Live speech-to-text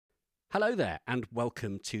Hello there, and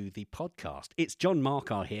welcome to the podcast. It's John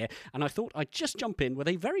Markar here, and I thought I'd just jump in with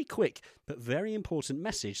a very quick but very important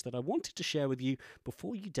message that I wanted to share with you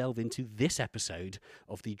before you delve into this episode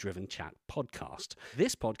of the Driven Chat podcast.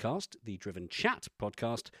 This podcast, the Driven Chat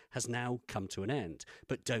podcast, has now come to an end.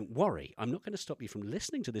 But don't worry, I'm not going to stop you from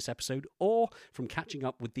listening to this episode or from catching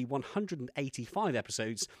up with the 185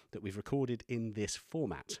 episodes that we've recorded in this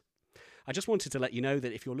format. I just wanted to let you know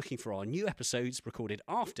that if you're looking for our new episodes recorded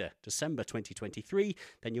after December 2023,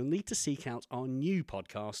 then you'll need to seek out our new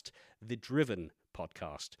podcast, The Driven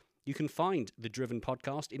Podcast. You can find The Driven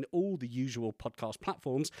Podcast in all the usual podcast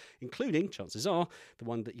platforms, including, chances are, the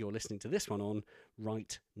one that you're listening to this one on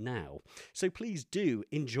right now. So please do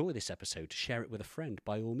enjoy this episode, share it with a friend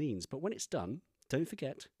by all means. But when it's done, don't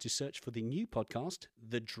forget to search for the new podcast,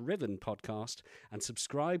 The Driven Podcast, and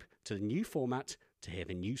subscribe to the new format to hear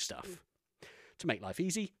the new stuff. To make life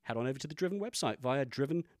easy, head on over to the Driven website via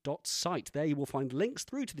driven.site. There you will find links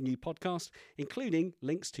through to the new podcast, including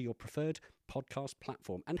links to your preferred podcast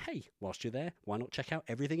platform. And hey, whilst you're there, why not check out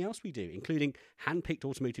everything else we do, including hand-picked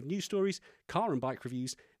automotive news stories, car and bike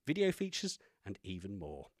reviews, video features, and even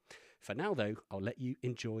more. For now, though, I'll let you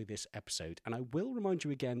enjoy this episode, and I will remind you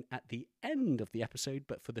again at the end of the episode,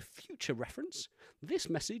 but for the future reference, this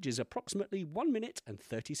message is approximately 1 minute and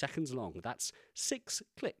 30 seconds long. That's 6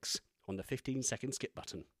 clicks on the 15-second skip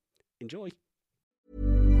button. Enjoy.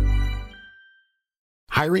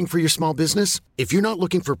 Hiring for your small business? If you're not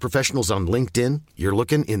looking for professionals on LinkedIn, you're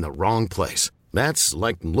looking in the wrong place. That's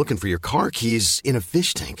like looking for your car keys in a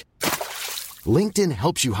fish tank. LinkedIn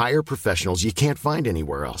helps you hire professionals you can't find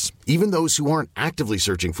anywhere else, even those who aren't actively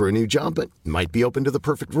searching for a new job but might be open to the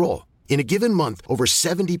perfect role. In a given month, over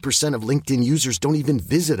 70% of LinkedIn users don't even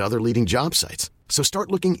visit other leading job sites. So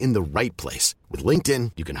start looking in the right place. With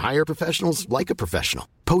LinkedIn, you can hire professionals like a professional.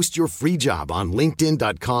 Post your free job on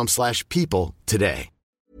linkedin.com/people today.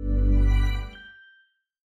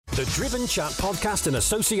 The Driven Chat podcast in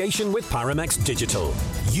association with Paramex Digital.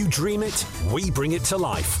 You dream it, we bring it to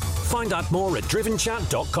life. Find out more at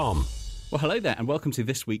drivenchat.com. Well, hello there, and welcome to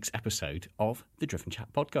this week's episode of the Driven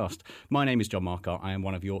Chat podcast. My name is John Markar. I am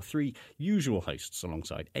one of your three usual hosts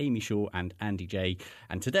alongside Amy Shaw and Andy J.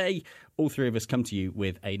 And today, all three of us come to you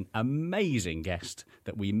with an amazing guest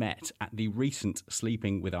that we met at the recent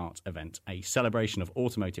Sleeping with Art event, a celebration of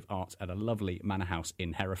automotive art at a lovely manor house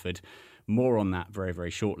in Hereford. More on that very,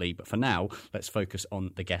 very shortly. But for now, let's focus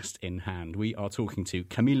on the guest in hand. We are talking to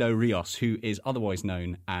Camilo Rios, who is otherwise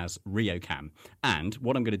known as RIOCAM. And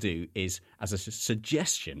what I'm going to do is, as a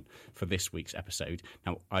suggestion for this week's episode,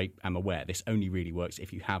 now I am aware this only really works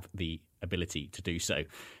if you have the ability to do so.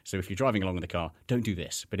 So if you're driving along in the car, don't do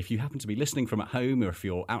this. But if you happen to be listening from at home, or if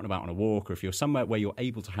you're out and about on a walk, or if you're somewhere where you're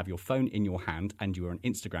able to have your phone in your hand and you are an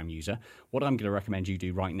Instagram user, what I'm going to recommend you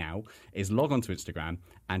do right now is log onto Instagram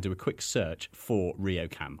and do a quick search for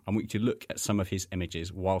RIOCAM. I want you to look at some of his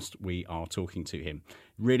images whilst we are talking to him.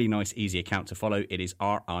 Really nice, easy account to follow. It is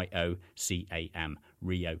RIOCAM,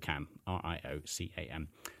 RIOCAM, RIOCAM.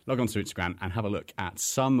 Log on to Instagram and have a look at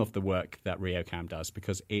some of the work that RIOCAM does,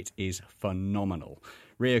 because it is phenomenal.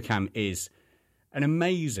 RIOCAM is an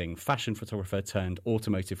amazing fashion photographer turned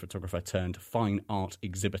automotive photographer turned fine art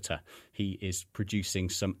exhibitor. He is producing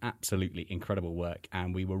some absolutely incredible work,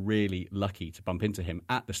 and we were really lucky to bump into him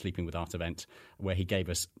at the Sleeping with Art event, where he gave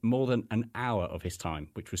us more than an hour of his time,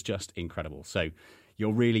 which was just incredible. So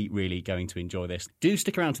you're really, really going to enjoy this. Do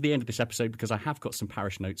stick around to the end of this episode, because I have got some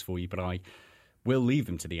parish notes for you, but I will leave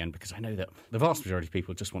them to the end because I know that the vast majority of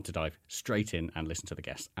people just want to dive straight in and listen to the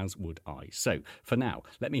guest, as would I. So for now,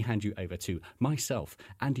 let me hand you over to myself,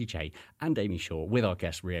 Andy J, and Amy Shaw with our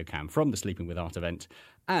guest RIOCAM from the Sleeping with Art event.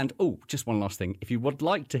 And, just one last thing. If you would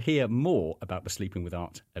like to hear more about the Sleeping with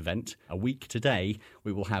Art event, a week today,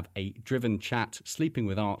 we will have a Driven Chat Sleeping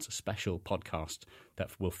with Art special podcast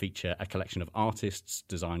that will feature a collection of artists,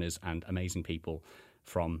 designers, and amazing people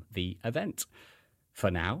from the event. For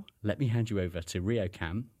now, let me hand you over to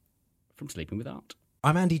RIOCAM from Sleeping with Art.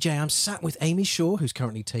 I'm Andy J. I'm sat with Amy Shaw, who's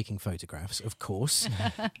currently taking photographs, of course,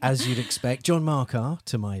 as you'd expect. John Markar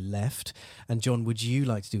to my left. And John, would you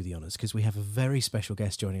like to do the honours? Because we have a very special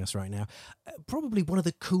guest joining us right now. Probably one of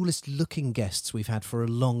the coolest looking guests we've had for a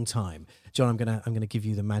long time. John, I'm gonna give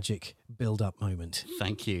you the magic build-up moment.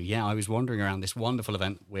 Thank you. Yeah, I was wandering around this wonderful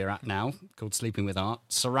event we're at now, called Sleeping with Art,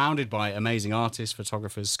 surrounded by amazing artists,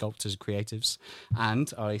 photographers, sculptors, creatives,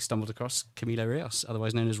 and I stumbled across Camilo Rios,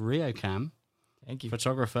 otherwise known as RIOCAM. Thank you.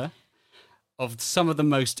 Photographer of some of the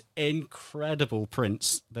most incredible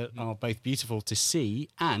prints that are both beautiful to see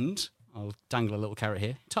and, I'll dangle a little carrot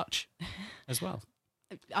here, touch as well.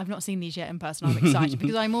 I've not seen these yet in person. I'm excited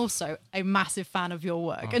because I'm also a massive fan of your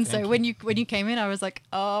work. And so when you came in, I was like,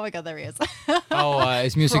 oh my God, there he is.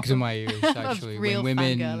 It's music to my ears, actually. Real When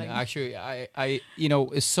women, fangirling. actually, I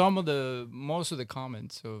most of the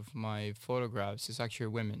comments of my photographs is actually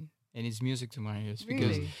women, and it's music to my ears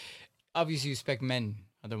because Really? obviously you expect men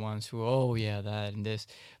are the ones who, oh yeah, that and this,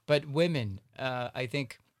 but women, I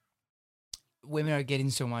think women are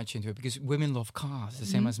getting so much into it because women love cars the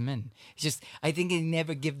same as men. It's just, I think they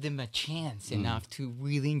never give them a chance enough to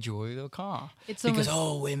really enjoy the car. It's because,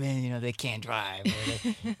 almost- women, they can't drive.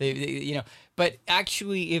 Or they, but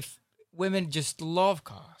actually, if women just love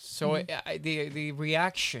cars, so the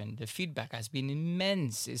reaction, the feedback has been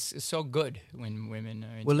immense. It's so good when women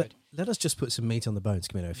are into Well, it. let us just put some meat on the bones,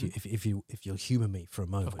 Camino. If you'll humour me for a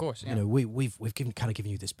moment, Of course, You know, we've kind of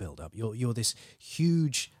given you this build up. You're this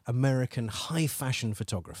huge American high fashion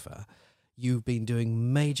photographer. You've been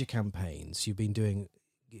doing major campaigns.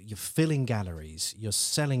 You're filling galleries. You're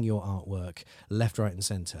selling your artwork left, right, and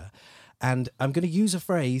centre. And I'm going to use a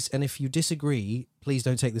phrase, and if you disagree, please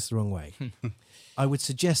don't take this the wrong way. I would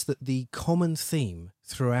suggest that the common theme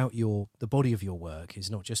throughout the body of your work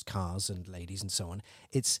is not just cars and ladies and so on.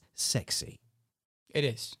 It's sexy. It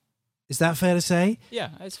is. Is that fair to say? Yeah,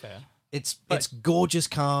 it's fair. It's gorgeous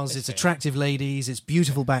cars, it's fair. attractive ladies, it's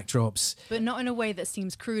beautiful backdrops. But not in a way that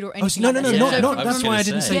seems crude or Oh, anything. no, like no, that. no, So not. from- That's from- why I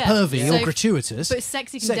didn't say Yeah. pervy Yeah. or So- gratuitous. But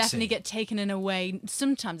sexy can Sexy. definitely get taken in a way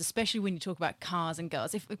sometimes, especially when you talk about cars and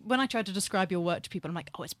girls. When I try to describe your work to people, I'm like,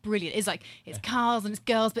 oh, it's brilliant. It's like it's cars and it's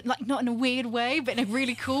girls, but like not in a weird way, but in a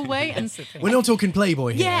really cool way. And We're not talking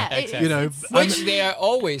Playboy here. yeah, Exactly. You know, Which they are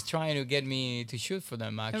always trying to get me to shoot for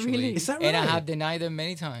them, actually. really? Is that And I right? have denied them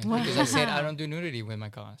many times because I said I don't do nudity with my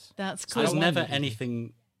cars. that's So cool. there's want never nudity.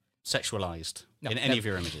 anything sexualized No, in any of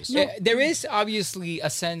your images. There is obviously a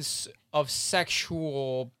sense of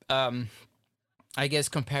sexual, I guess,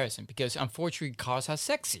 comparison because unfortunately cars are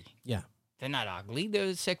sexy. yeah. They're not ugly.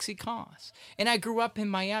 They're sexy cars. And I grew up in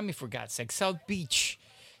Miami, for God's sake. South Beach.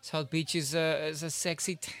 South Beach is a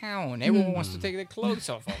sexy town. Everyone wants to take their clothes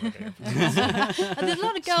off over there. And there's a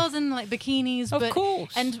lot of girls in like bikinis, Of but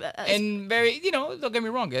course. and very, don't get me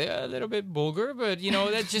wrong, a little bit vulgar, but,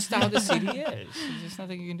 that's just how the city is. There's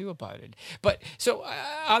nothing you can do about it. But, so,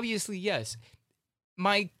 obviously, yes.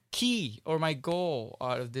 My key or my goal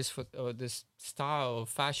out of this style of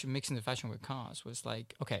fashion, mixing the fashion with cars, was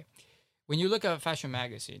like, okay, when you look at a fashion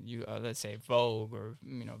magazine, you let's say Vogue or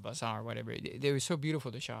Bazaar or whatever, they were so beautiful,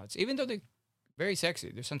 the shots, even though they're very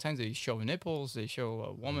sexy. Sometimes they show nipples, they show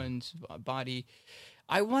a woman's body.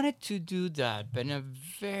 I wanted to do that, but in a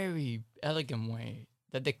very elegant way,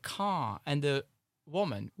 that the car and the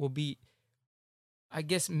woman will be, I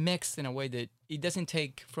guess, mixed in a way that it doesn't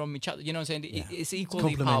take from each other. You know what I'm saying? Yeah. It's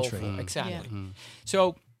equally Complementary. powerful. Exactly. Yeah.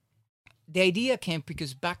 So the idea came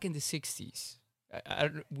because back in the 60s,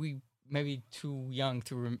 we maybe too young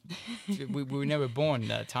to we were never born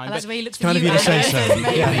that time. I like but the way he looks Kind at of you to say so.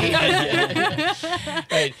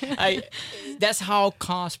 Right. That's how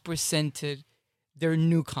cars presented their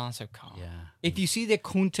new concept car. Yeah. If you see the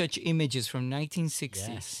Countach images from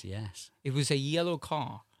 1960s, Yes. it was a yellow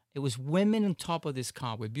car. It was women on top of this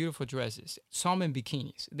car with beautiful dresses, some in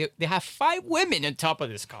bikinis. They have 5 women on top of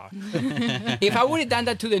this car. If I would have done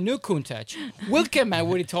that to the new Countach, WIOCAM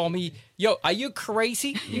would have told me, yo, are you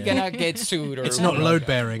crazy? You're going to get sued. Or It's not whatever." load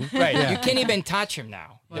bearing. Right. You can't even touch him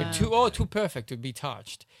now. They're too perfect to be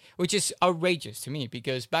touched, which is outrageous to me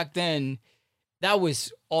because back then that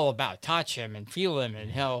was all about touch him and feel him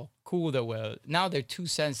and how cool they were. Now they're too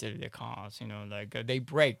sensitive, the cars, they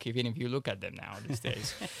break even if you look at them now these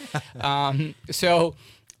days.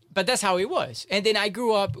 But that's how it was. And then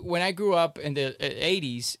when I grew up in the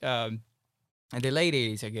 80s, in the late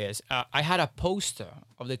 80s, I guess, I had a poster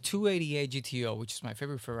of the 288 GTO, which is my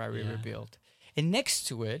favorite Ferrari ever built. And next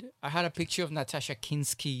to it, I had a picture of Natasha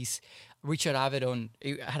Kinski's Richard Avedon.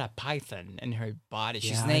 It had a python in her body.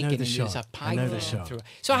 She's Yeah, I know naked the and there's a shot. I python. know the shot. through it.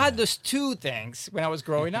 So I had those two things when I was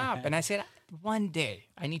growing up. And I said, one day,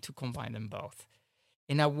 I need to combine them both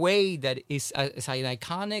in a way that is as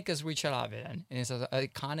iconic as Richard Avedon and is as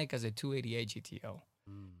iconic as a 288 GTO.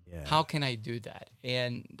 Yeah. How can I do that?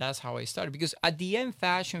 And that's how I started. Because at the end,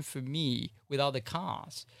 fashion for me, without the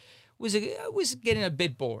cars, was getting a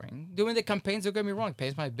bit boring. Doing the campaigns, don't get me wrong, it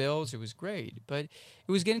pays my bills, it was great. But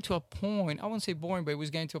it was getting to a point, I won't say boring, but it was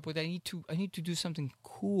getting to a point that I need to do something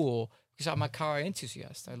cool because I'm a car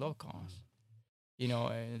enthusiast. I love cars.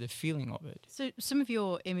 The feeling of it. So some of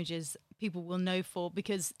your images people will know for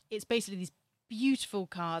because it's basically these beautiful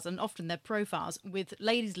cars, and often they're profiles with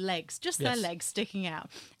ladies' legs, just their Yes. legs sticking out,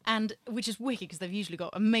 and which is wicked because they've usually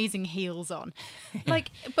got amazing heels on.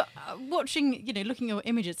 Like, but watching, looking at your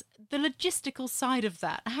images, the logistical side of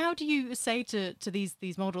that, how do you say to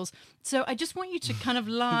these models, so I just want you to kind of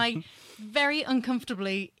lie very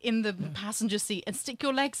uncomfortably in the passenger seat and stick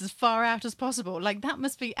your legs as far out as possible? Like, that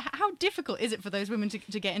must be, how difficult is it for those women to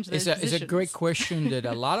get into those positions? It's a great question that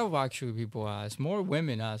a lot of actually people ask. More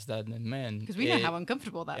women ask that than men. Because we know how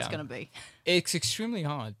uncomfortable that's going to be. It's extremely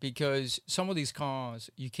hard because some of these cars,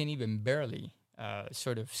 you can even barely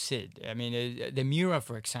sort of sit. I mean, the Miura,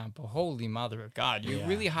 for example, holy mother of God, you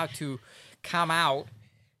really have to come out,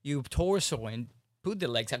 your torso, and put the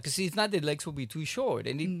legs out. Because if not, the legs will be too short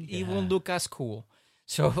and it won't look as cool.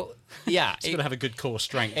 So, yeah. It's got to have a good core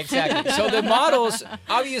strength. Exactly. So the models,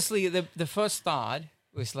 obviously, the first thought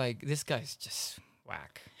was like, this guy's just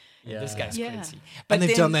whack. Yeah. This guy's Yeah. crazy. And they've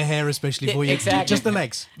then- done their hair especially for you. Exactly. Just the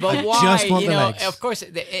legs. But I why? just want You the know, legs. of course,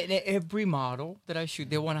 every model that I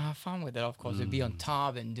shoot, they want to have fun with it. Of course, they be on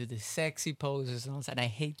top and do the sexy poses and all that. And I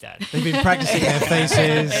hate that. They've been practicing their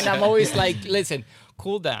faces. And I'm always like, listen,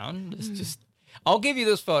 cool down. Let's just. I'll give you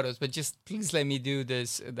those photos, but just please let me do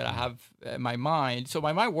this that I have in my mind. So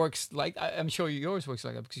my mind works like, I'm sure yours works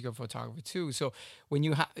like that because you're a photographer too. So when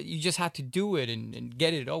you just have to do it and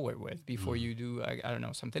get it over with before you do, I don't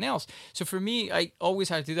know, something else. So for me, I always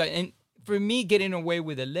had to do that. And for me, getting away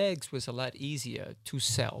with the legs was a lot easier to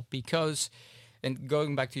sell because, and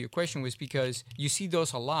going back to your question, was because you see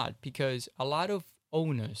those a lot because a lot of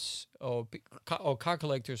owners or car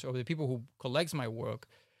collectors or the people who collects my work,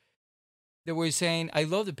 they were saying, I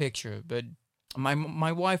love the picture, but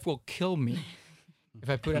my wife will kill me if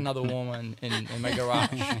I put another woman in my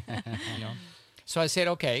garage. So I said,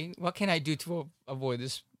 okay, what can I do to avoid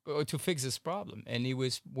this or to fix this problem? And it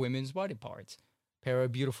was women's body parts, pair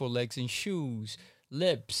of beautiful legs and shoes,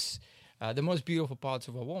 lips, the most beautiful parts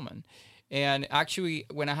of a woman. And actually,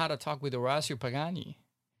 when I had a talk with Orazio Pagani,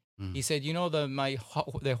 he said,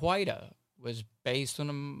 the whiter was based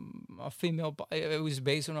on a female. It was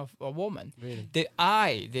based on a woman. Really? The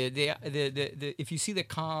eye, the if you see the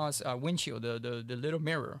car's windshield, the little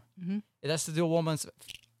mirror, that's the woman's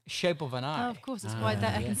shape of an eye. Oh, of course, it's quite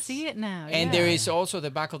that. I can see it now. And there is also the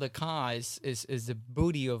back of the car is the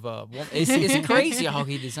booty of a woman. It's crazy how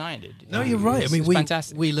he designed it. No, you're right. I mean, it's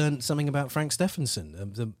fantastic. we learned something about Frank Stephenson,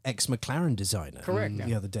 the ex-McLaren designer, Correct, the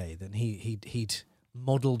yeah. other day. That he'd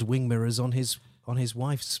modelled wing mirrors on his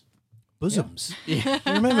wife's bosoms. Yeah.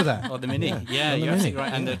 You remember that? Oh, the Mini. Yeah, on the you're Mini. absolutely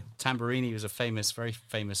right. And the Tamburini was a very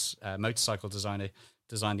famous motorcycle designer,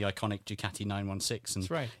 designed the iconic Ducati 916. And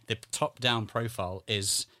That's right. the top-down profile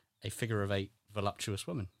is a figure-of-8 voluptuous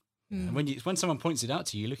woman. And when someone points it out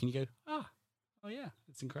to you, you look and you go, oh yeah,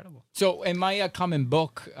 it's incredible. So in my upcoming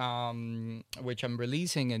book, which I'm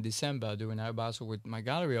releasing in December during Art Basel with my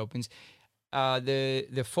gallery opens,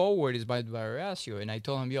 the foreword is by Orazio, and I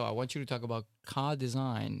told him, I want you to talk about car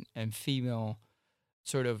design and female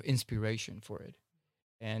sort of inspiration for it.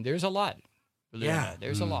 And there's a lot. Believe it or not,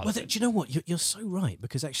 there's a lot. Well, of it. do you know what? You're so right,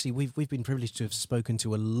 because actually we've been privileged to have spoken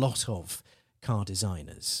to a lot of car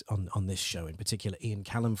designers on this show, in particular Ian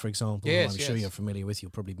Callum, for example, who Yes, I'm sure yes. you're familiar with.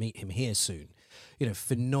 You'll probably meet him here soon.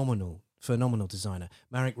 Phenomenal designer.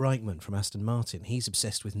 Marek Reichman from Aston Martin, he's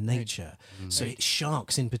obsessed with nature. So it's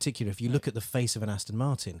sharks in particular. If you look at the face of an Aston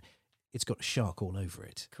Martin, it's got a shark all over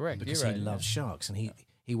it. Correct, Because you're he right, loves yeah. sharks, and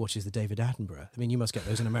he watches the David Attenborough. I mean, you must get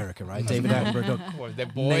those in America, right? David Attenborough. Or the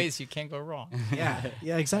boys, you can't go wrong.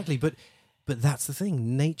 Yeah, exactly. But that's the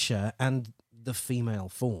thing. Nature and the female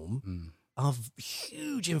form are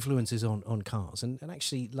huge influences on cars. And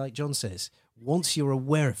actually, like John says, once you're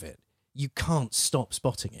aware of it, you can't stop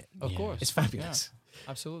spotting it. Of course. It's fabulous.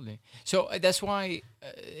 Yeah, absolutely. So that's why,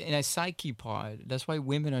 in a psyche part, that's why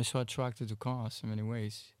women are so attracted to cars in many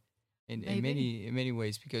ways. In many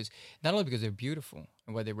ways, because not only because they're beautiful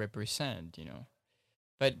and what they represent,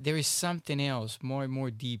 but there is something else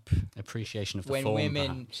more deep Appreciation of the when form, women.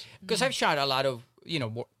 perhaps. Because I've shot a lot of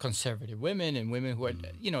more conservative women and women who are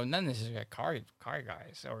not necessarily car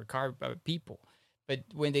guys or car people, but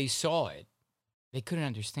when they saw it, they couldn't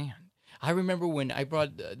understand. I remember when I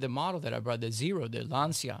brought the model that I brought, the Zero, the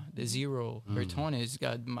Lancia, the Zero Bertone, it's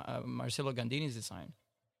got Marcello Gandini's design.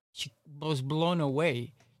 She was blown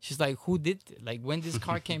away. She's like, who did it? Like, when this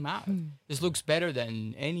car came out? This looks better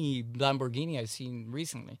than any Lamborghini I've seen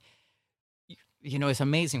recently. It's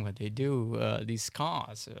amazing what they do, these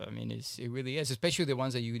cars. I mean, it really is, especially the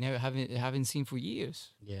ones that you haven't seen for years.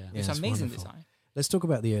 Yeah. It's it's amazing wonderful. design. Let's talk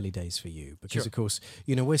about the early days for you, because Sure. of course,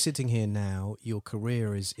 we're sitting here now. Your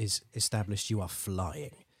career is established. You are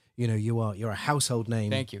flying. You know, you're a household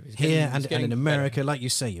name. Thank you. It's Here getting- it's and in getting America, better. like you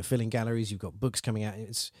say, you're filling galleries. You've got books coming out.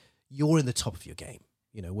 You're in the top of your game.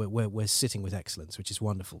 You know, we're sitting with excellence, which is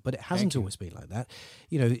wonderful. But it hasn't always been like that.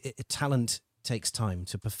 You know, talent takes time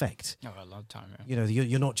to perfect. Oh, a long time. Yeah. You know,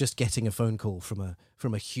 you're not just getting a phone call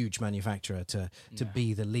from a huge manufacturer to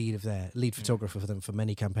be the lead photographer for them for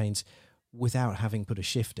many campaigns without having put a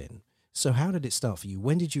shift in. So how did it start for you?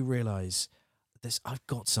 When did you realize this? I've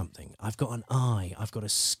got something. I've got an eye. I've got a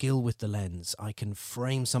skill with the lens. I can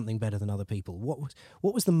frame something better than other people.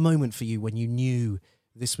 What was the moment for you when you knew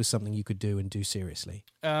this was something you could do and do seriously?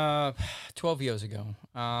 12 years ago,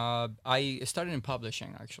 I started in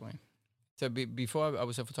publishing, actually. So before I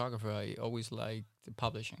was a photographer, I always liked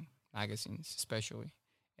publishing, magazines especially.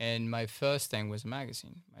 And my first thing was a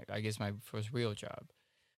magazine. I guess my first real job.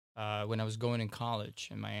 When I was going in college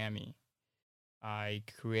in Miami, I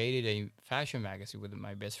created a fashion magazine with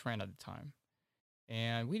my best friend at the time.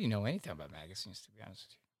 And we didn't know anything about magazines, to be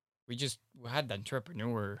honest with you. We had the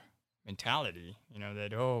entrepreneur mentality, you know,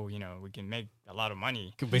 that, we can make a lot of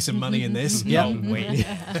money. Could be some money in this. No way.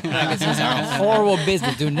 Magazines are a horrible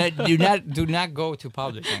business. Do not go to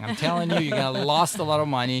publishing. I'm telling you, you're gonna lost a lot of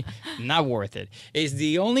money. Not worth it. It's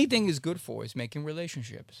the only thing it's good for is making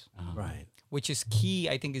relationships. Right. Which is key,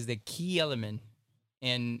 I think, is the key element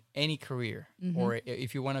in any career, or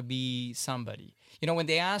if you want to be somebody. You know, when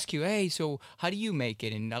they ask you, hey, so how do you make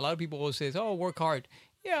it? And a lot of people will say, oh, work hard.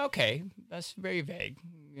 Yeah, okay, that's very vague.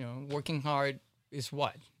 You know, working hard is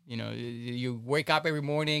what? You know, you wake up every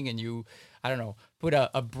morning and you, I don't know, put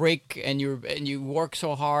a break and you work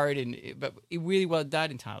so hard, but it really was that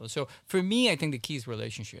entitled. So for me, I think the key is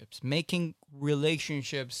relationships, making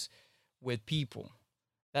relationships with people.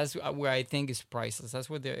 That's where I think is priceless. That's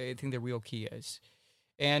what I think the real key is.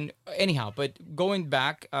 And anyhow, but going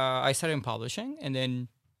back, I started in publishing, and then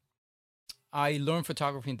I learned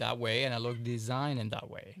photography in that way, and I learned design in that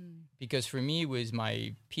way. Because for me, it was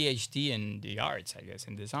my PhD in the arts, I guess,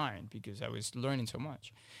 in design, because I was learning so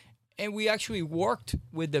much. And we actually worked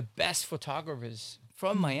with the best photographers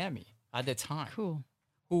from Miami at the time. Cool.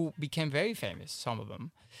 Who became very famous, some of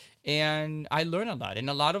them. And I learned a lot. And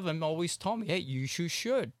a lot of them always told me, hey, you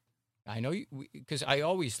should. I know you, because I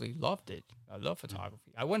obviously loved it. I love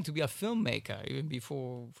photography. I wanted to be a filmmaker even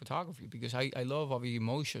before photography, because I love all the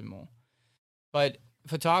emotion more. But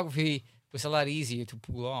photography was a lot easier to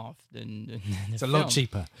pull off than It's a lot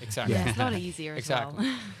cheaper. Exactly. Yeah, it's a lot easier as well.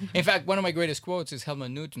 Exactly. In fact, one of my greatest quotes is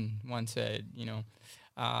Helmut Newton once said,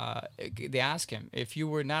 they asked him, if you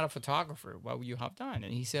were not a photographer, what would you have done?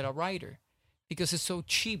 And he said, a writer. Because it's so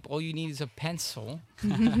cheap. All you need is a pencil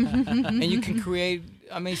and you can create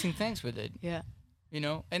amazing things with it. Yeah. You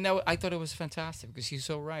know, and I thought it was fantastic, because he's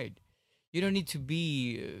so right. You don't need to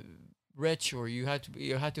be rich, or you have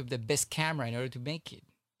to have the best camera in order to make it.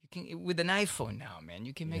 You can, with an iPhone now, man,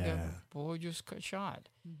 you can make a gorgeous shot.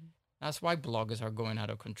 That's why bloggers are going out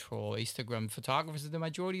of control. Instagram photographers, the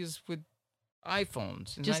majority is with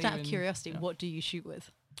iPhones. It's Just not out of even, curiosity, what do you shoot with?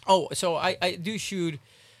 Oh, so I do shoot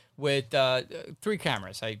with 3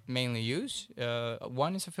 cameras I mainly use.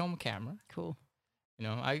 One is a film camera. Cool. You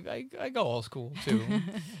know, I go old school too.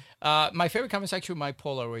 My favorite camera is actually my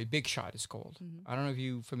Polaroid Big Shot. It's called. I don't know if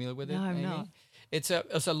you're familiar with it. No, I'm Amy. not. It's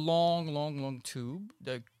a long tube.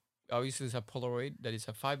 Obviously it's a Polaroid that is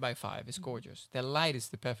a 5x5. It's gorgeous. The light is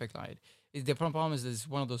the perfect light. The problem is there's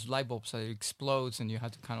one of those light bulbs that explodes, and you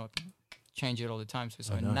have to kind of change it all the time. So it's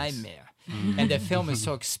a nightmare. And the film is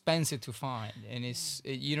so expensive to find, and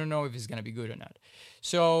you don't know if it's gonna be good or not.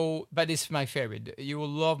 So, but it's my favorite. You will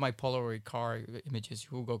love my Polaroid car images.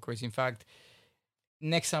 You will go crazy. In fact,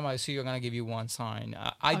 next time I see you, I'm gonna give you one sign.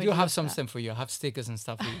 I do have something for you. I have stickers and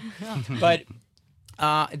stuff for you. But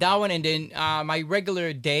that one, and then my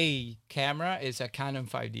regular day camera is a Canon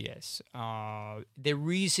 5DS. The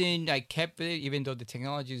reason I kept it, even though the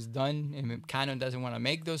technology is done and Canon doesn't want to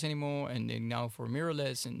make those anymore, and then now for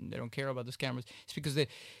mirrorless, and they don't care about those cameras, it's because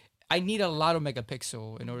I need a lot of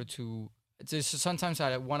megapixel in order to. Sometimes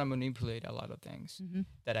I want to manipulate a lot of things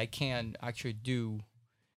that I can't actually do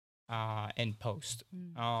in post.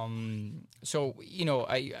 So you know,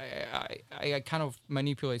 I kind of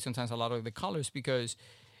manipulate sometimes a lot of the colors, because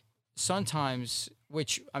sometimes,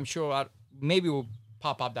 which I'm sure maybe will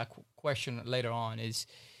pop up that question later on, is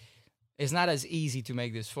it's not as easy to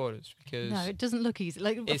make these photos, because No, it doesn't look easy.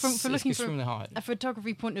 Like it's from looking extremely hard. a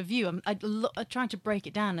photography point of view, I'm trying to break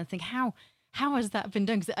it down and think how has that been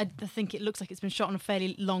done? Because I think it looks like it's been shot on a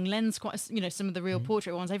fairly long lens. Some of the real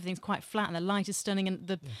portrait ones, everything's quite flat, and the light is stunning.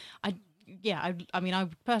 And I mean, I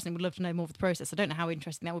personally would love to know more of the process. I don't know how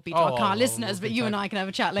interesting that would be to our listeners, but you and I can have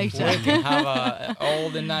a chat later. We can have all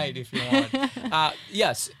the night if you want.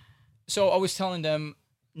 Yes, So I was telling them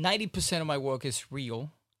 90% of my work is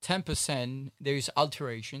real. 10% there's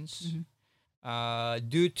alterations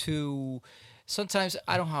due to sometimes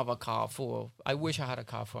I don't have a car for. I wish I had a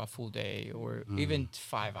car for a full day or even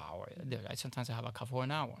 5 hours. Sometimes I have a car for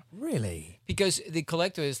an hour. Really? Because the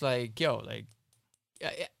collector is like, yo, like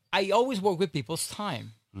I always work with people's time,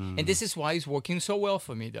 and this is why it's working so well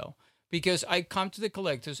for me though. Because I come to the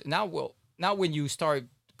collectors now. Well, now when you start,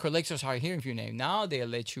 collectors are hearing your name. Now they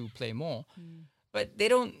let you play more, but they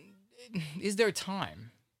don't. It's their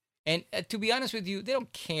time, and to be honest with you, they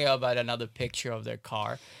don't care about another picture of their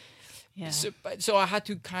car. Yeah. So I had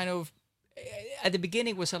to kind of. At the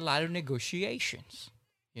beginning, was a lot of negotiations.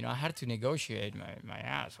 You know, I had to negotiate my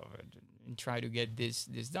ass off it and try to get this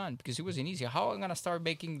done because it wasn't easy. How am I gonna start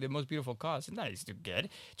making the most beautiful cars? It's not easy to get.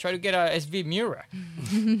 Try to get a SV Miura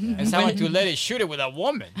and someone to let it shoot it with a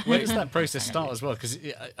woman. Where does that process start as well? Because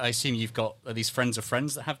I assume you've got these friends of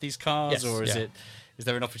friends that have these cars, Yes, or is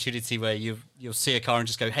there an opportunity where you'll see a car and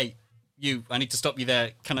just go, hey, I need to stop you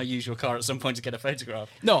there. Can I use your car at some point to get a photograph?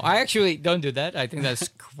 No, I actually don't do that. I think that's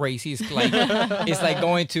crazy. It's like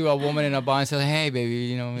going to a woman in a bar and saying, "Hey, baby,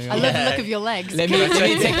 you know, I love the look of your legs. let me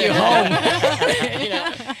take you home." You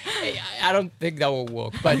know, I don't think that will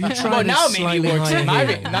work. But tried now a maybe it slightly works. higher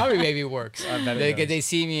hearing? Now it maybe works. I bet it does. They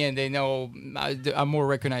see me and they know I'm more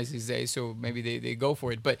recognized these days, so maybe they go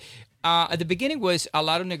for it. But at the beginning was a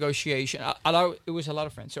lot of negotiation. It was a lot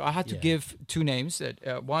of friends. So I had to give two names.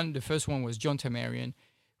 The first one was John Tamarian,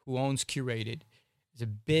 who owns Curated. It's a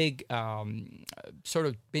big sort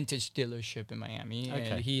of vintage dealership in Miami, Okay.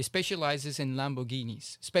 and he specializes in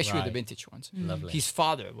Lamborghinis, especially the Right. vintage ones. Lovely. His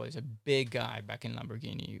father was a big guy back in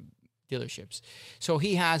Lamborghini dealerships, so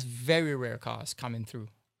he has very rare cars coming through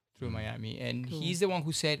Miami, and he's the one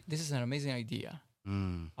who said, "This is an amazing idea.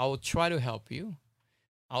 I will try to help you.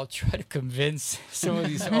 I'll try to convince some of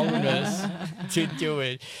these owners to do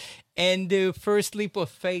it." And the first leap of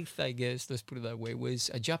faith, I guess, let's put it that way, was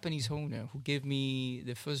a Japanese owner who gave me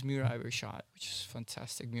the first mirror I ever shot, which is a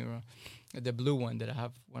fantastic mirror, the blue one that I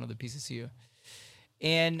have one of the pieces here.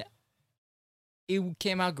 And it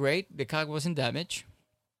came out great. The car wasn't damaged.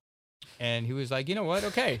 And he was like, you know what?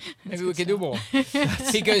 Okay, maybe we can do more.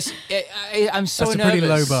 Because I'm so That's a nervous. pretty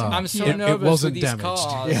low bar. I'm so It nervous wasn't with these damaged.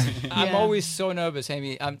 cars. I'm Yeah. always so nervous,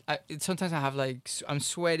 Amy. Sometimes I have I'm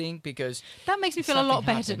sweating because That makes me feel a lot something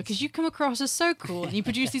better happens. because you come across as so cool and you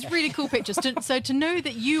produce these really cool pictures. So to know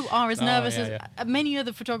that you are as nervous yeah, as many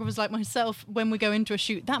other photographers like myself when we go into a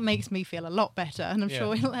shoot, that makes me feel a lot better, and I'm Yeah.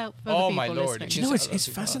 sure it'll help other Oh, people my Lord. listening. Do you know, Just it's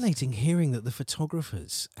too fast. fascinating hearing that the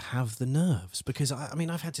photographers have the nerves because I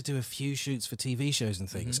mean I've had to do a few shoots for TV shows and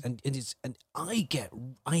things, and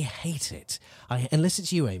I hate it. Unless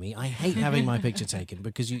it's you, Amy, I hate having my picture taken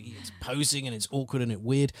because it's posing and it's awkward and it's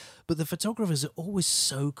weird. But the photographers are always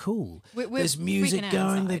so cool. We're There's music freaking out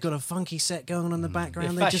going. inside. They've got a funky set going on in the the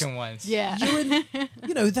background. fashion ones. Yeah. You're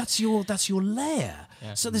in, that's your lair.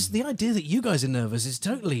 Yeah. So the idea that you guys are nervous is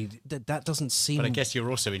totally that doesn't seem. But I guess you're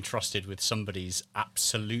also entrusted with somebody's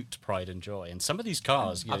absolute pride and joy. And some of these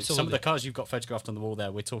cars, some of Absolutely. the cars you've got photographed on the wall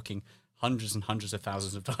there, we're talking hundreds and hundreds of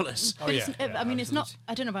thousands of dollars. Oh, But yeah. I mean, it's not.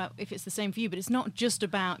 I don't know about if it's the same for you, but it's not just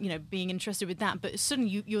about being interested with that. But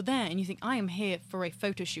suddenly you're there and you think, I am here for a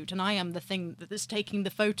photo shoot, and I am the thing that's taking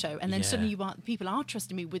the photo. And then suddenly people are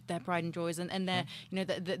trusting me with their pride and joys and their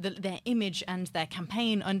their image and their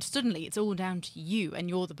campaign. And suddenly it's all down to you, and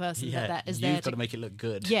you're the person that is there. You've got to make it look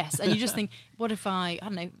good. Yes, and you just think, what if I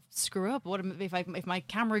don't know, screw up? What if my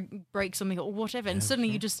camera breaks something or whatever? And suddenly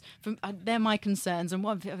you just, they're my concerns. And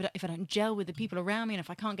what if I don't gel with the people around me, and if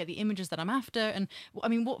I can't get the images that I'm after? And I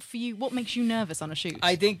mean, what makes you nervous on a shoot?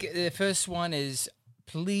 I think the first one is,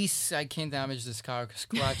 please, I can't damage this car,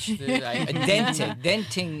 scratch it.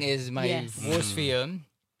 Denting is my Yes. worst fear,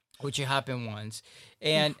 which happened once.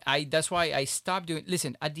 And that's why I stopped doing.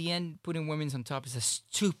 Listen, at the end, putting women's on top is a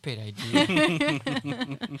stupid idea.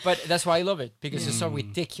 But that's why I love it, because it's so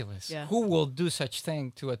ridiculous. Yeah. Who will do such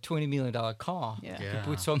thing to a $20 million car? Yeah. To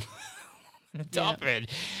put some on top of it.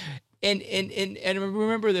 And I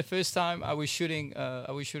remember the first time I was shooting an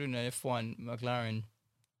F1 McLaren,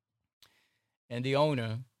 and the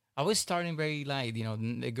owner, I was starting very light,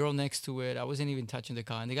 the girl next to it, I wasn't even touching the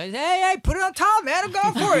car, and the guy said, hey, put it on top, man, I'm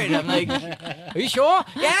going for it. I'm like, are you sure?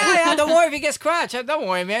 Yeah, don't worry if it gets scratched. Don't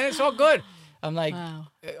worry, man, it's all good. I'm like, Wow.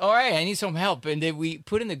 all right, I need some help. And then we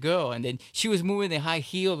put in the girl, and then she was moving the high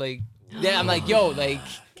heel, like, then I'm like, yo, like,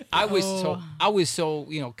 I was so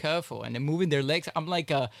careful, and then moving their legs. I'm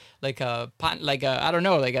like a I don't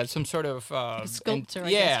know, some sort of a sculptor. I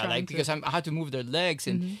guess, yeah, trying like to- because I had to move their legs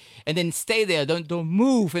and then stay there. Don't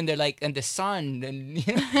move, and they're like in the sun, and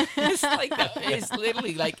it's like that. It's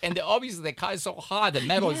literally like, and obviously the car is so hot, the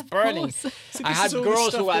metal is of burning. course. So I this had is all the girls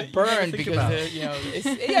stuff who that had you never burned think because about.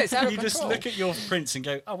 it's out of You control. just look at your prints and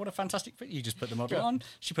go, "Oh, what a fantastic print!" You just put the model on.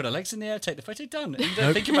 She put her legs in the air, take the photo, done. And you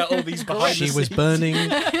don't think about all these behind the She was scenes. burning.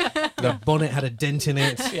 The bonnet had a dent in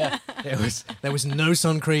it. Yeah. There was no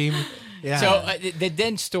sun cream. Yeah. So the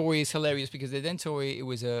dent story is hilarious because the dent story, it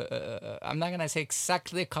was I'm not gonna say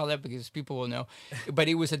exactly the color because people will know, but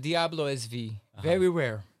it was a Diablo SV, very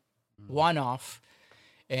rare, one off,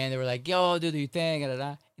 and they were like, "Yo, do your thing," da, da,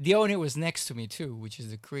 da. The owner was next to me too, which is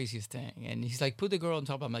the craziest thing, and he's like, "Put the girl on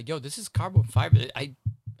top." I'm like, "Yo, this is carbon fiber.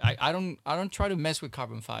 I don't try to mess with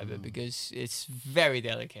carbon fiber because it's very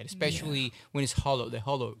delicate, especially when it's hollow, the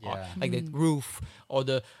hollow, like the roof or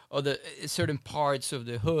the certain parts of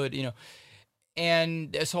the hood,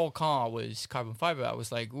 And this whole car was carbon fiber. I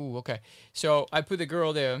was like, ooh, okay. So I put the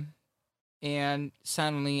girl there, and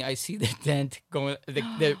suddenly I see the dent going,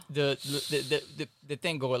 the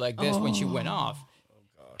thing going like this when she went off,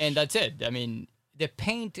 and that's it. I mean, the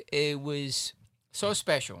paint, it was so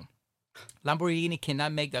special. Lamborghini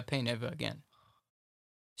cannot make that paint ever again.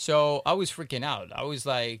 So I was freaking out. I was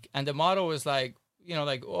like, and the model was like,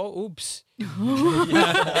 oh, oops.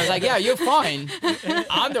 I was like, yeah, you're fine.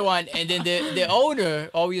 I'm the one. And then the owner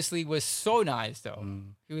obviously was so nice, though.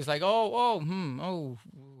 He was like,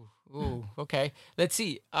 okay. Let's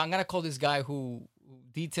see. I'm going to call this guy who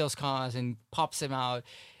details cars and pops them out.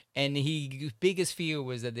 And his biggest fear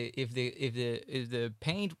was that if the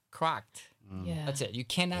paint cracked, Yeah. that's it. You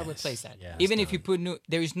cannot replace that. Yeah, Even it's if you put new,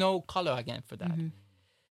 there is no color again for that.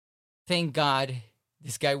 Thank God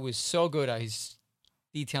this guy was so good at his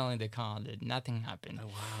detailing the car that nothing happened. Oh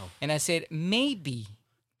wow! And I said, maybe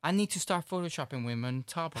I need to start photoshopping women on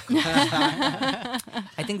top of cars.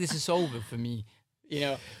 I think this is over for me.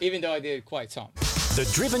 Even though I did quite some. The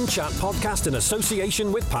Driven Chat podcast in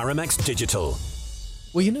association with Paramex Digital.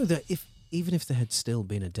 Well, you know that even if there had still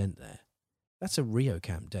been a dent there, that's a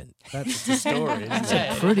RIOCAM dent. That's The story, isn't It's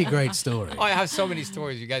it? a pretty great story. Oh, I have so many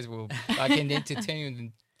stories. You guys will. I can entertain you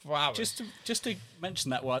in 4 hours. Just to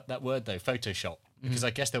mention that word though, Photoshop, because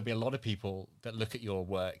I guess there'll be a lot of people that look at your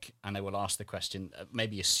work and they will ask the question,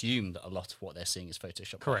 maybe assume that a lot of what they're seeing is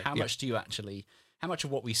Photoshop. Correct, How yeah. much do you actually? How much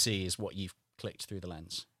of what we see is what you've clicked through the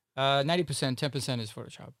lens? 90%, 10% is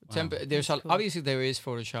Photoshop. Obviously there is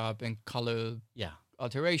Photoshop and color Yeah.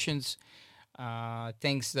 alterations,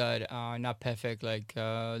 things that are not perfect. Like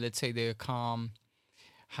let's say the COM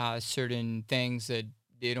has certain things that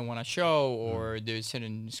they don't want to show, or there's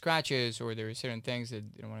certain scratches, or there are certain things that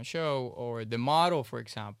they don't want to show, or the model, for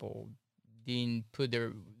example, didn't put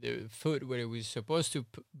their foot where it was supposed to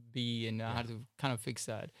be, and I had to kind of fix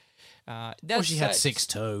that. Or she had 6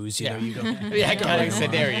 toes, you know. You got yeah, kind of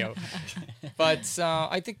scenario. But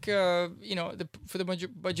I think for the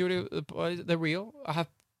majority of the real, I have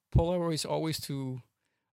Polaroids always to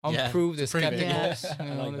unprove the prove it. skepticals. Yeah.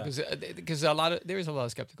 I like that. Because there is a lot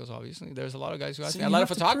of skepticals. Obviously, there's a lot of guys who ask So me. A you lot of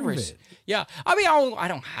have to prove photographers. it. Yeah, I mean, I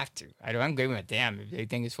don't have to. I'm giving a damn if they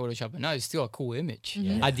think it's Photoshop or not. It's still a cool image.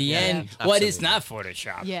 At the end, what is not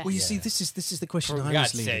Photoshop? Yeah. Well, you see, this is the question For I was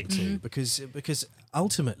God's leading sake. to, because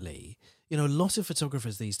ultimately, a lot of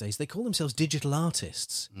photographers these days, they call themselves digital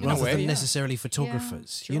artists In a rather way, than yeah. necessarily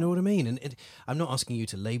photographers. You know what I mean? And I'm not asking you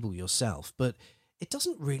to label yourself, but it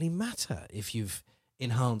doesn't really matter if you've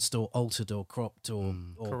enhanced or altered or cropped or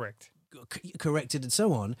Correct. corrected and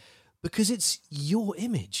so on, because it's your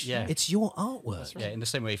image. Yeah. It's your artwork. Yeah, in the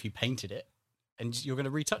same way, if you painted it, and you're going to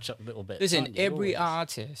retouch up a little bit. Listen, aren't you? every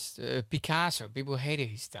Always. artist, Picasso, people hated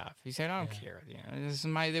his stuff. He said, I don't care. This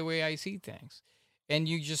is the way I see things. And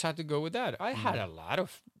you just have to go with that. I had a lot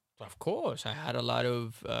of course, I had a lot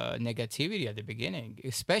of negativity at the beginning,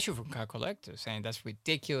 especially from car collectors, saying that's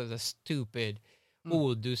ridiculous, that's stupid. Who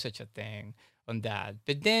will do such a thing on that?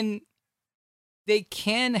 But then they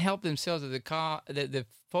can help themselves that the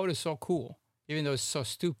photo is so cool, even though it's so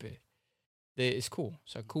stupid. It's cool.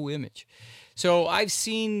 It's a cool image. So I've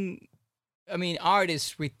seen, art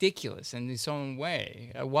is ridiculous in its own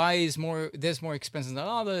way. Why is there's more expensive than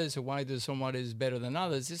others, or why does someone is better than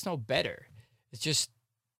others? It's no better. It's just,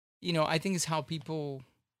 I think it's how people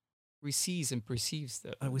receives and perceives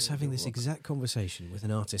the. I was having this work. exact conversation with an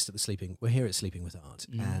artist at we're here at Sleeping with Art,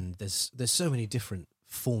 and there's so many different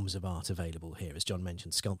forms of art available here, as John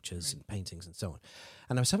mentioned, sculptures and paintings and so on.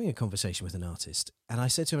 And I was having a conversation with an artist, and I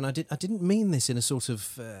said to him, and I didn't mean this in a sort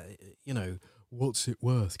of, what's it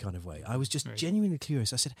worth kind of way. I was just genuinely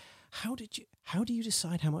curious. I said, how do you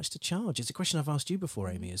decide how much to charge? It's a question I've asked you before,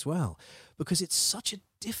 Amy, as well, because it's such a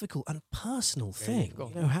difficult and personal thing.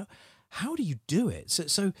 difficult. You know, how do you do it?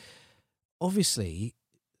 So obviously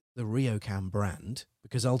the RIOCAM brand,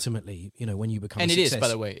 because ultimately, you know, when you become And a it is, success, by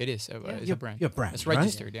the way, it is. It's a brand. Your brand, It's right?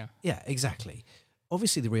 registered, yeah. Yeah, exactly.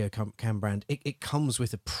 Obviously, the RIOCAM brand, it comes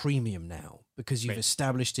with a premium now because you've Right.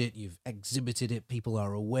 established it, you've exhibited it, people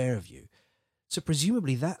are aware of you. So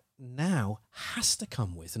presumably that now has to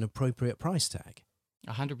come with an appropriate price tag.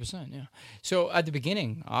 100%, yeah. So at the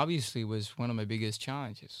beginning, obviously, was one of my biggest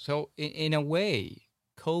challenges. So in a way,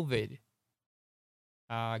 COVID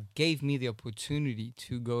gave me the opportunity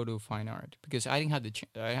to go to fine art because I didn't have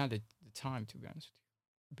I had the time, to be honest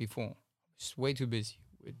with you, before. I was way too busy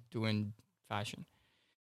with doing fashion.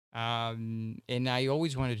 And I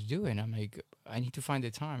always wanted to do it. And I'm like, I need to find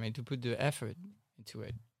the time. I need to put the effort into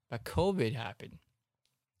it. But COVID happened.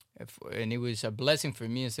 And it was a blessing for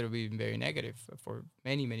me instead of being very negative. For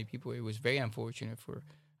many, many people, it was very unfortunate for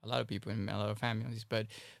a lot of people and a lot of families. But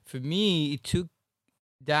for me, it took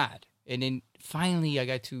that. And then finally, I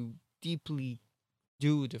got to deeply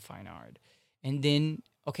do the fine art. And then,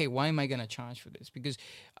 okay, why am I going to charge for this? Because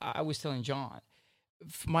I was telling John,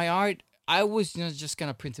 my art, I was not just going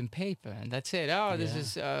to print in paper and that's it. Oh, this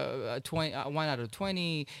is 1 out of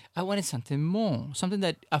 20. I wanted something more, something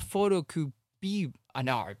that a photo could be an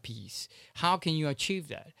art piece. How can you achieve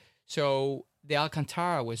that? So the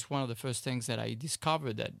Alcantara was one of the first things that I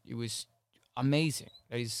discovered that it was amazing.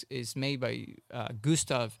 That is made by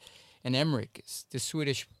Gustav and Emmerich, the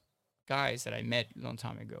Swedish guys that I met a long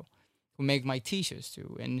time ago, who make my t-shirts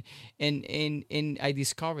too. And I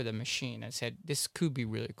discovered the machine. I said, this could be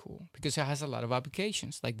really cool because it has a lot of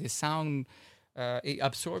applications. Like the sound, it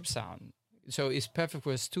absorbs sound. So it's perfect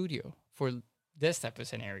for a studio, for this type of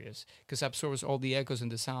scenarios, because it absorbs all the echoes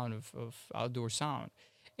and the sound of outdoor sound.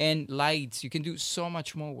 And lights, you can do so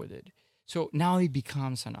much more with it. So now it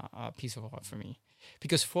becomes a piece of art for me.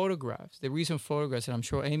 Because photographs, the reason photographs, and I'm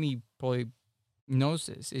sure Amy probably knows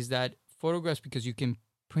this, is that photographs, because you can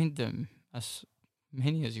print them as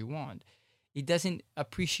many as you want, it doesn't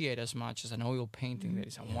appreciate as much as an oil painting that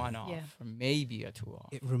is a one-off or maybe a two-off.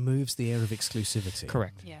 It removes the air of exclusivity.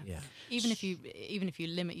 Correct. Yeah. Yeah. Even if you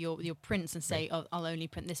limit your prints and say, oh, I'll only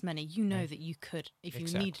print this many, you know that you could, if you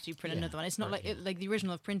Exactly. need to, print another one. It's not like the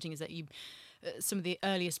original of printing is that you. Some of the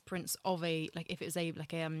earliest prints of if it was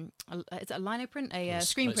it's a lino print, a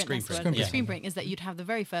screen print. That's the word. Yeah. Screen print is that you'd have the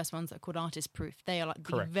very first ones that are called artist proof. They are like the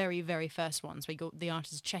Correct. very, very first ones where you got the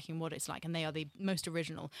artist checking what it's like, and they are the most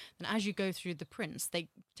original. And as you go through the prints, they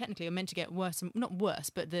technically are meant to get worse, not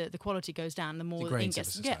worse, but the quality goes down the more the ink Degrades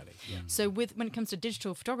of gets. society. Yeah. So when it comes to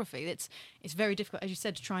digital photography, it's very difficult, as you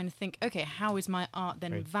said, to try and think, okay, how is my art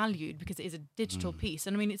then valued, because it is a digital piece.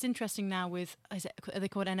 And I mean, it's interesting now with, are they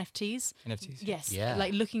called NFTs? NFTs. Yes, Yeah.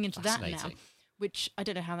 like looking into that now, Fascinating. which I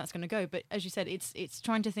don't know how that's going to go. But as you said, it's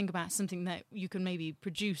trying to think about something that you can maybe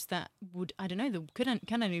produce that would, I don't know, that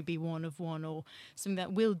can only be one of one, or something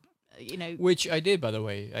that will, you know. Which I did, by the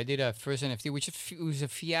way. I did a first NFT, which was a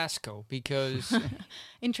fiasco because...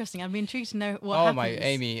 Interesting. I'd be intrigued to know what oh, happens. my,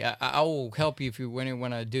 Amy, I will help you if you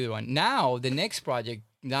want to do one. Now, the next project,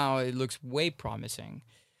 now it looks way promising.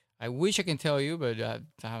 I wish I can tell you, but I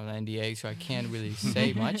have an NDA, so I can't really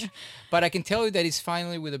say much. But I can tell you that it's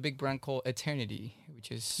finally with a big brand called Eternity,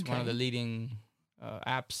 which is one of the leading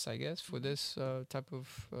apps, I guess, for this type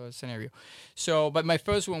of scenario. So, but my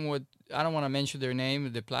first one would, I don't want to mention their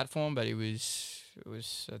name, the platform, but it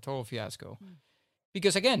was a total fiasco.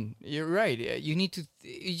 Because again, you're right. You need to.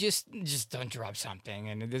 You just don't drop something,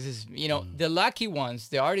 and this is the lucky ones,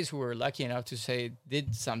 the artists who were lucky enough to say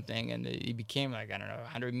did something, and it became like, I don't know,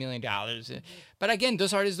 $100 million. But again,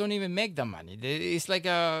 those artists don't even make the money. It's like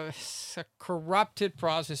a corrupted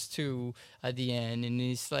process too at the end, and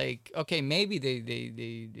it's like, okay, maybe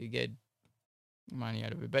they get money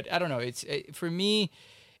out of it, but I don't know. For me.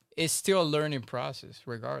 It's still a learning process,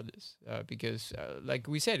 regardless, because, like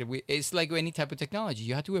we said, it's like any type of technology.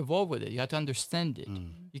 You have to evolve with it. You have to understand it.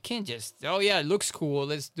 You can't just, oh, yeah, it looks cool.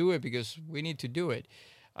 Let's do it because we need to do it.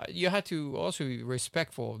 You have to also be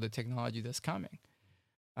respectful of the technology that's coming,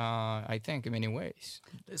 I think, in many ways.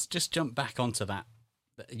 Let's just jump back onto that,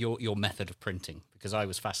 your method of printing, because I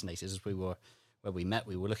was fascinated as we were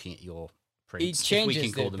looking at your prints. It changes if we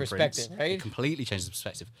can call the them perspective, prints. right? It completely changes the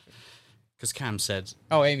perspective. Because Cam said,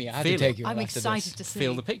 Oh, Amy, I have Feel to take it. you. I'm after excited this. to see.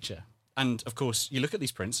 feel the picture. And of course, you look at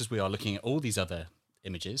these prints as we are looking at all these other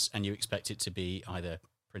images, and you expect it to be either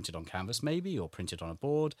printed on canvas, maybe, or printed on a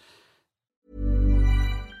board.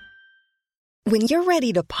 When you're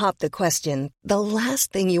ready to pop the question, the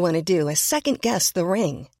last thing you want to do is second-guess the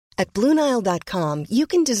ring. At BlueNile.com, you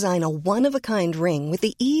can design a one-of-a-kind ring with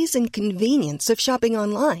the ease and convenience of shopping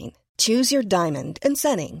online. Choose your diamond and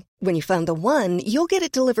setting. When you find the one, you'll get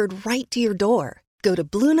it delivered right to your door. Go to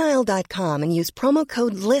BlueNile.com and use promo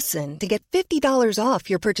code LISTEN to get $50 off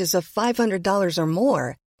your purchase of $500 or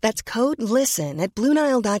more. That's code LISTEN at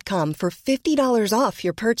BlueNile.com for $50 off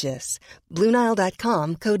your purchase.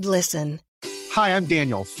 BlueNile.com, code LISTEN. Hi, I'm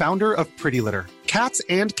Daniel, founder of Pretty Litter. Cats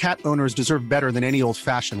and cat owners deserve better than any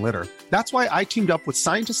old-fashioned litter. That's why I teamed up with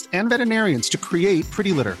scientists and veterinarians to create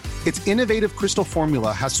Pretty Litter. Its innovative crystal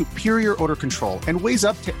formula has superior odor control and weighs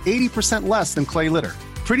up to 80% less than clay litter.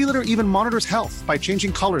 Pretty Litter even monitors health by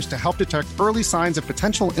changing colors to help detect early signs of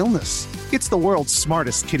potential illness. It's the world's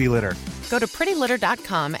smartest kitty litter. Go to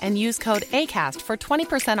prettylitter.com and use code ACAST for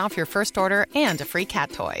 20% off your first order and a free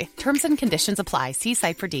cat toy. Terms and conditions apply. See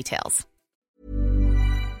site for details.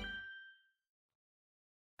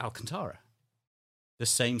 Alcantara. The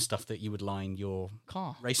same stuff that you would line your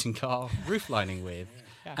racing car roof lining with.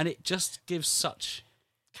 Yeah. And it just gives such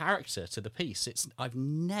character to the piece. I've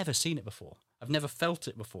never seen it before. I've never felt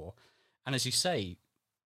it before. And as you say,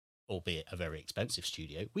 albeit a very expensive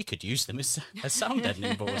studio, we could use them as sound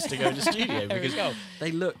deadening boards to go in the studio because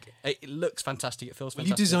it looks fantastic. It feels Will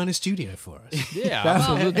fantastic. you design a studio for us? Yeah.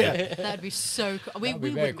 That'd be so cool. We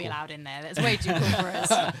be very wouldn't be cool. allowed in there. That's way too cool for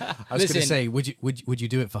us. I was going to Listen. say, would you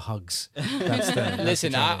do it for hugs? That's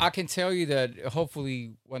Listen, the trouble. I can tell you that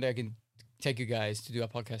hopefully one day I can take you guys to do a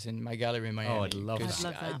podcast in my gallery in Miami. I'd love 'cause,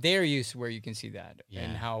 that. I'd love that. There is where you can see that Yeah.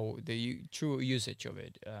 and how the true usage of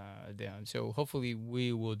it there. So hopefully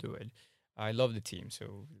we will do it. I love the team,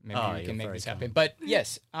 so maybe we you're can make very this happen. kind. But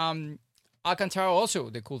yes, Alcantara also,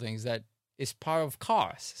 the cool thing is that it's part of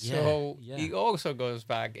cars. So Yeah. it also goes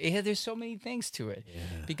back. There's so many things to it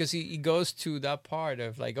because it goes to that part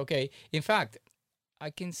of like, okay, in fact, I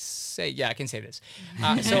can say this.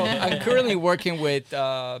 So I'm currently working with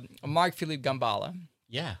Marc-Philippe Gambala,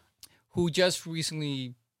 Yeah. who just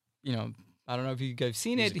recently, I don't know if you guys have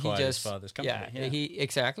seen He's it. acquired his father's company, He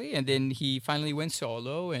exactly, and then he finally went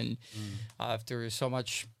solo, and after so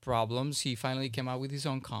much problems, he finally came out with his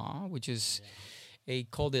own car, which is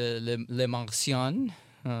called the Le Martien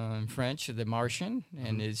in French, the Martian,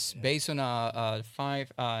 and it's based on a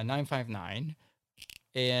 959,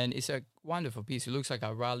 and it's a wonderful piece. It looks like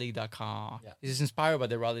a Rally Dakar. Yeah. It's inspired by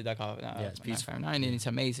the Rally Dakar. It's beautiful. 959, and it's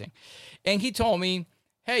amazing. And he told me,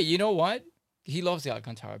 hey, you know what? He loves the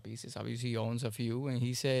Alcantara pieces. Obviously, he owns a few. And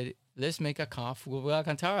he said, let's make a car full of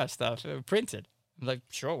Alcantara stuff printed. I'm like,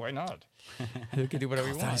 sure, why not? We can do whatever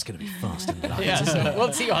we That want. is going to be fast and light. Yeah, so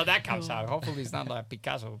we'll see how that comes out. Hopefully, it's not like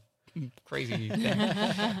Picasso crazy thing.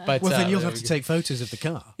 But, Well, then you'll there have we to go. take photos of the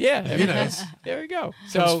car. Yeah, there we go.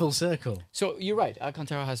 Comes full circle. So you're right.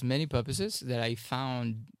 Alcantara has many purposes that I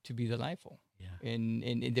found to be delightful. Yeah.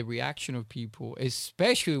 In the reaction of people,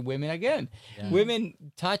 especially women. Again, Yeah. women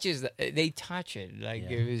touch it like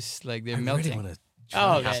Yeah. it was like they're I melting. really want to.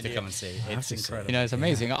 Oh, You have man, to yeah. come and see. have It's to see. incredible. You know, it's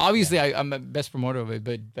amazing. Obviously, I'm a best promoter of it,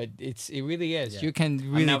 but it really is. Yeah. You can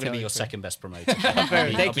really. I'm now going tell to be the your story. second best promoter.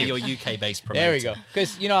 Thank I'll be you. your UK-based promoter. There we go.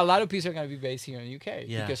 Because a lot of pieces are going to be based here in the UK.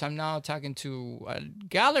 Yeah. Because I'm now talking to a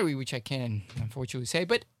gallery, which I can unfortunately say,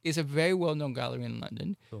 but it's a very well-known gallery in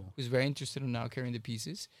London Cool. who's very interested in now carrying the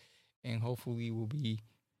pieces, and hopefully will be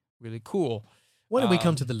really cool. Why don't we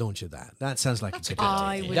come to the launch of that? That sounds like a good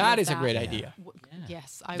I idea. would That love is a great idea.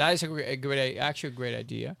 Yes, That is actually a great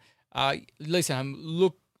idea. Listen, I'm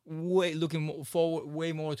looking forward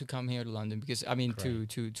way more to come here to London because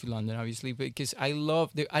to London obviously because I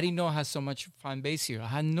didn't know I had so much fan base here. I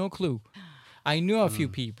had no clue. I knew a few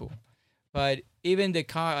people, but even the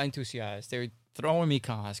car enthusiasts, they're throwing me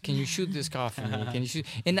cars. Can you shoot this car for me? Can you shoot?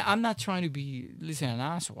 And I'm not trying to be an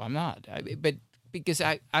asshole. I'm not. But because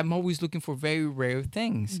I'm always looking for very rare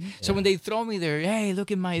things. So when they throw me there, hey,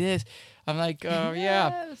 look at my this, I'm like,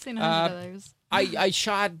 yeah. I've seen 100 of those. I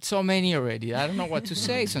shot so many already. I don't know what to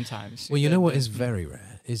say sometimes. Well, you know what is very rare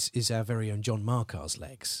is our very own John Markar's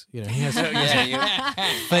legs. You know, he has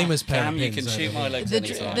famous pair Cam, of you pins can over shoot here. my legs The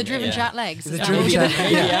anytime. driven Yeah. chat legs. The Is that driven what-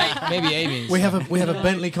 chat- yeah. Maybe Amy's. We have a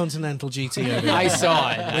Bentley Continental GT over here. I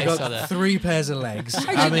saw it. We I got saw that. 3 pairs of legs.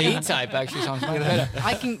 Actually, the E-Type actually sounds much better.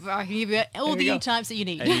 I can give you all the go. E-types that you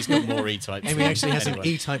need. And he's got more E-types. Amy actually has an Anyway.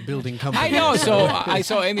 E-type building company. I know. So I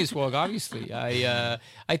saw Amy's work. Obviously, I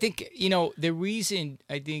think the reason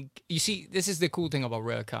you see this is the cool thing about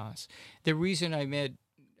rare cars. The reason I met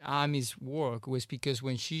Amy's work was because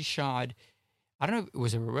when she shot I don't know.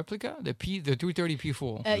 Was it a replica? The 330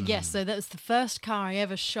 P4. Yes, so that was the first car I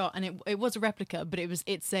ever shot, and it was a replica, but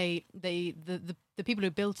the people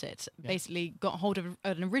who built it basically got hold of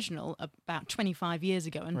an original about 25 years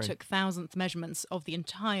ago and took thousandth measurements of the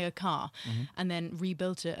entire car, and then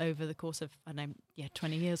rebuilt it over the course of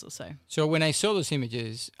 20 years or so. So when I saw those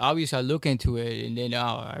images, obviously I look into it, and then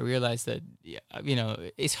I realized that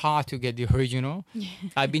it's hard to get the original.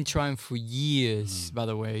 I've been trying for years, by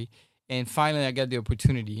the way, and finally I got the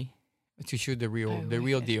opportunity to shoot the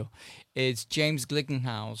real deal. It's James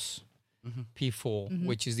Glickenhaus P4,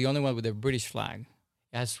 which is the only one with a British flag.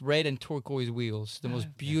 It has red and turquoise wheels, the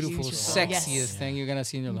most beautiful, sexiest thing you're gonna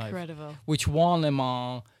see in your life. Incredible. Which won Le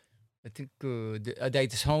Mans, I think,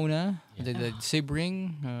 Daytona, the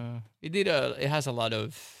Sebring. It has a lot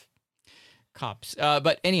of cops.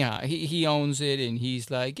 But anyhow, he owns it, and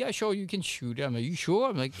he's like, yeah, sure, you can shoot it. I'm like, you sure?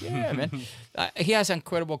 I'm like, yeah, man. He has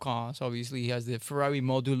incredible cars. Obviously, he has the Ferrari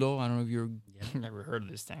Modulo. I don't know if you've never heard of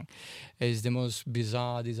this thing. It's the most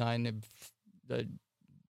bizarre design that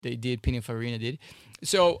they did, Pininfarina did.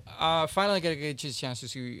 So finally I got a chance to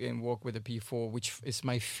see and work with the P4, which is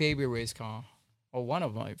my favorite race car, or one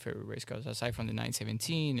of my favorite race cars, aside from the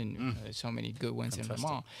 917 and so many good ones in Le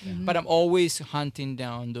Mans. But I'm always hunting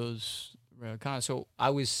down those rare cars. So I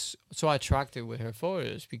was so attracted with her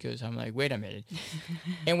photos because I'm like, wait a minute.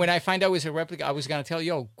 And when I find out it was a replica, I was going to tell,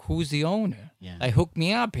 who's the owner? Yeah. Like, hook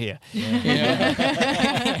me up here. Yeah.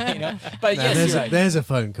 But now, yes, there's a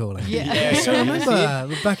phone calling. Yeah. So remember,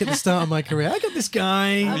 back at the start of my career, I got this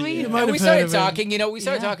guy. I mean, we started talking. We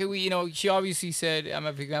started talking. She obviously said, "I'm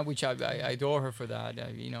a big fan," which I adore her for that.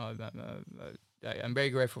 I'm very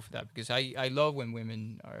grateful for that because I love when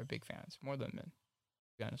women are big fans more than men.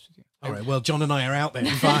 To be honest with you. All right. Well, John and I are out there.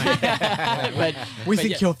 Fine. but we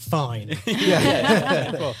think you're fine.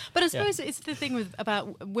 Cool. But I suppose it's the thing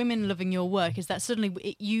about women loving your work is that suddenly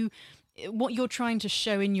what you're trying to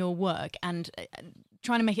show in your work and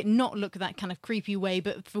trying to make it not look that kind of creepy way,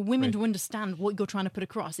 but for women to understand what you're trying to put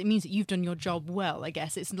across, it means that you've done your job well, I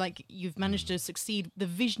guess. It's like you've managed to succeed the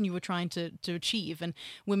vision you were trying to achieve, and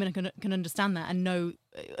women can understand that and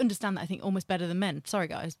understand that, I think, almost better than men. Sorry,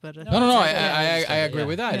 guys, but... No, I agree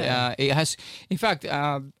with that. Yeah. It has, in fact,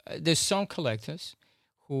 there's some collectors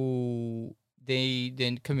who they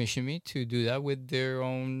then commission me to do that with their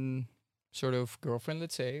own sort of girlfriend,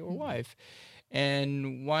 let's say, or wife.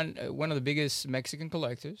 And one of the biggest Mexican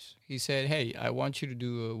collectors, he said, hey, I want you to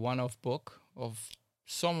do a one-off book of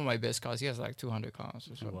some of my best cars. He has like 200 cars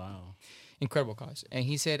or so. Wow. Incredible cars. And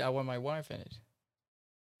he said, I want my wife in it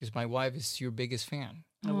because my wife is your biggest fan.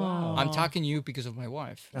 Oh, wow. I'm talking to you because of my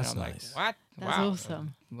wife. That's and I'm nice. like, what? That's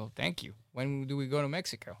awesome. Well, thank you. When do we go to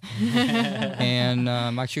Mexico? And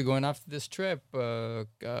I'm actually going after this trip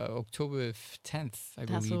October 10th, I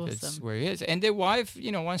believe. Awesome. That's where it is. And the wife,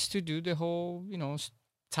 wants to do the whole,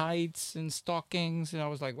 tights and stockings. And I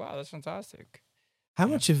was like, wow, that's fantastic. How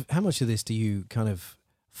much of this do you kind of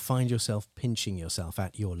find yourself pinching yourself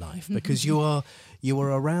at your life? Because you are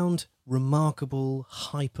around remarkable,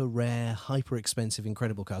 hyper rare, hyper expensive,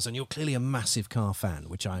 incredible cars, and you're clearly a massive car fan,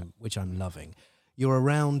 which I'm loving. You're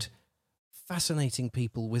around fascinating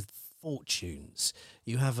people with fortunes.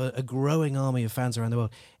 You have a growing army of fans around the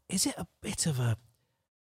world. Is it a bit of a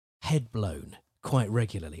head blown quite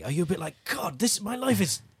regularly? Are you a bit like, God, my life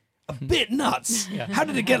is a bit nuts? How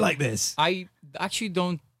did it get like this? I actually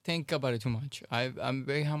don't think about it too much. I'm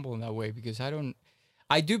very humble in that way because I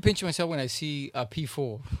do pinch myself when I see a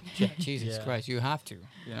P4. Yeah, Jesus Christ, you have to.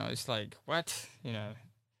 It's like, what?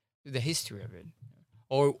 The history of it.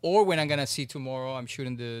 Or when I'm going to see tomorrow, I'm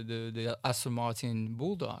shooting the Aston Martin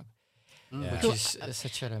Bulldog, which is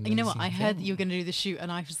such an amazing You know what? I heard thing. you were going to do the shoot,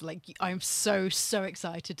 and I was like, I'm so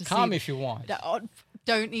excited to see. Come if you want.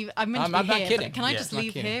 Don't even. I'm meant to be I'm not here. kidding. Can I Yeah, just not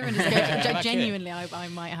leave kidding. here and just go? Genuinely, I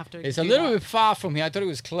might have to. It's a little bit far from here. I thought it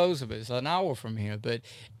was closer, but it's an hour from here. But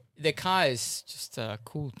the car is just a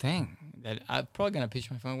cool thing that I'm probably going to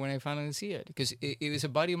pitch my phone when I finally see it. Because it was a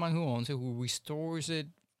buddy of mine who owns it, who restores it.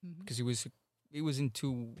 Because it was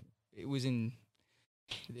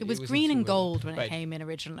green and gold when it came in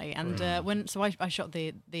originally, and I shot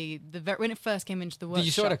the when it first came into the workshop. Did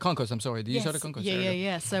you saw the Concourse? I'm sorry. Did you saw the Concourse?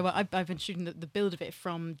 Yeah. So I've been shooting the build of it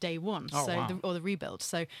from day one, or the rebuild.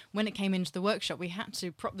 So when it came into the workshop, we had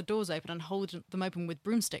to prop the doors open and hold them open with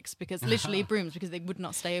broomsticks because literally brooms because they would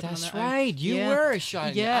not stay open. That's on their right. own. You were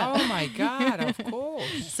shot. Yeah. Oh my God! Of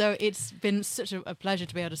course. So it's been such a pleasure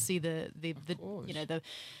to be able to see the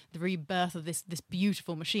rebirth of this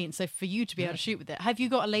beautiful machine. So for you to be able to shoot with it, have you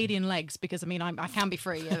got a lady in legs? Because I mean, I can be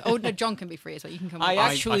free. Oh no, John can be free as well. You can come. I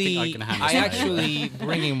with. actually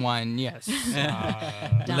bring in one. Yes,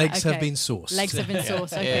 Legs have okay. been sourced. Legs have been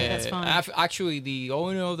sourced. Okay, that's fine. Actually, the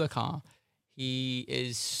owner of the car, he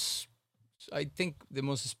is, I think, the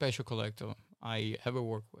most special collector I ever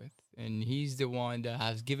worked with, and he's the one that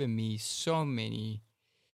has given me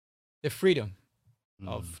the freedom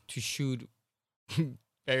of to shoot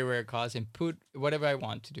very rare cars and put whatever I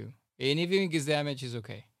want to do, and even if it gets damaged, is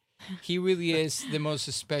okay. He really is the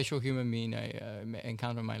most special human being I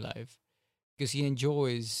encountered in my life, because he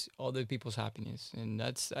enjoys other people's happiness, and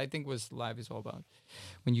that's, I think, what life is all about.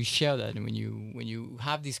 When you share that, and when you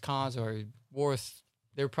have these cars are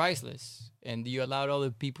they're priceless, and you allow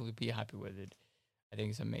other people to be happy with it, I think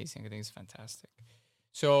it's amazing. I think it's fantastic.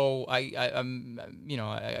 So I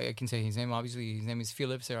can say his name. Obviously, his name is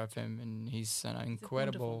Philip Seraphim, and he's an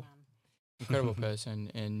incredible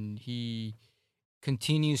person, and he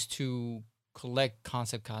continues to collect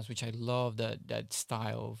concept cars, which I love that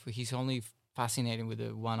style. He's only fascinated with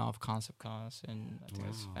the one-off concept cars, and I think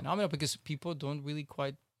that's phenomenal, because people don't really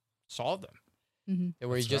quite solve them. Mm-hmm. They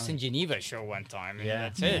were just in Geneva show one time, and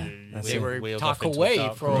that's it. That's They it. were Wheeled tucked off into a away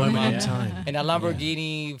dark from room. Moment in time. in a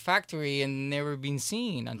Lamborghini factory and never been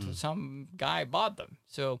seen until some guy bought them.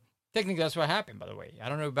 So technically, that's what happened. By the way, I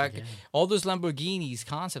don't know all those Lamborghinis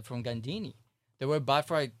concept from Gandini. They were bought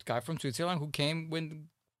for a guy from Switzerland who came when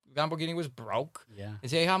Lamborghini was broke. Yeah. And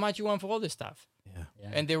say, how much you want for all this stuff? Yeah.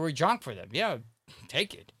 And they were junk for them. Yeah,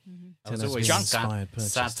 take it. It was Turn out to always be an sad, inspired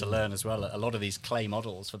purchase, sad to didn't learn as well. A lot of these clay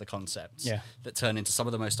models for the concepts Yeah. that turn into some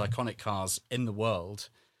of the most iconic cars in the world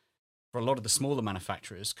for a lot of the smaller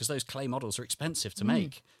manufacturers, because those clay models are expensive to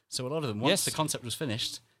make. So a lot of them, once Yes. the concept was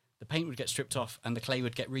finished, the paint would get stripped off and the clay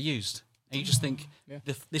would get reused. And you just think,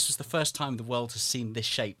 this was the first time the world has seen this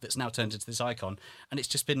shape that's now turned into this icon, and it's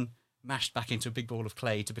just been mashed back into a big ball of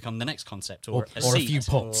clay to become the next concept, or a or a seat, few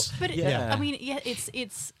pots. But I mean, it's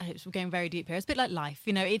we're going very deep here. It's a bit like life,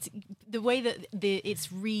 you know. It's the way that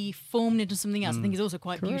it's reformed into something else. I think is also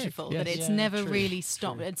quite beautiful. That Yes. it's Yeah, never true, really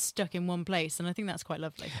stopped and stuck in one place, and I think that's quite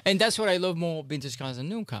lovely. And that's what I love more vintage cars than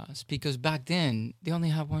new cars, because back then they only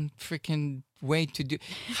had one freaking way to do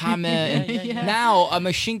hammer. Now a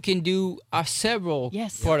machine can do several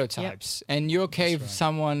prototypes, and you're okay if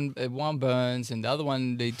someone one burns and the other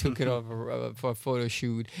one they took it off for a photo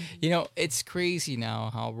shoot. You know, it's crazy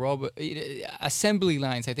now how assembly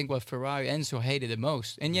lines, I think, what Ferrari Enzo hated the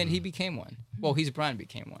most, and yet he became one. Well, his brand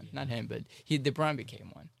became one, not him, but the brand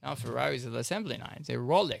became one. Now Ferrari's the assembly lines, they're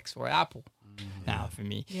Rolex or Apple. Now for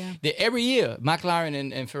me, every year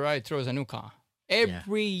McLaren and Ferrari throws a new car.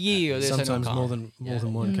 Every year there's a new Sometimes car. more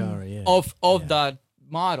than one car. Yeah. Of that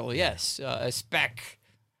model, yes, a spec,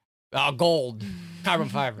 gold, carbon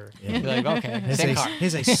fiber. You're like, okay, same car.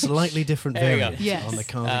 Here's a slightly different There you go. variant Yes. on the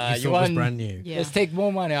car that you you thought was want- brand new. Yeah. Let's take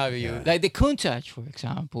more money out of you. Like the Countach, for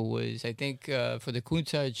example, was, I think, for the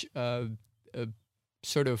Countach,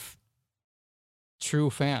 sort of true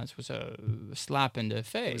fans was a slap in the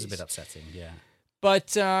face. It was a bit upsetting, yeah.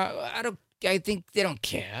 But I think they don't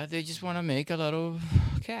care. They just want to make a lot of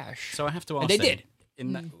cash. So I have to ask, And they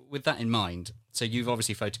then, did. With that in mind, so you've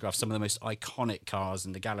obviously photographed some of the most iconic cars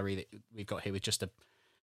in the gallery that we've got here, with just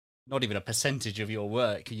not even a percentage of your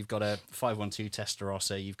work. You've got a 512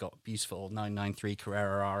 Testarossa, you've got beautiful 993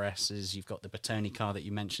 Carrera RSs, you've got the Bertoni car that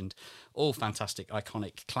you mentioned, all fantastic,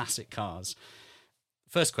 iconic, classic cars.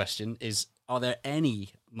 First question is, are there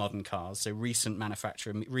any modern cars, so recent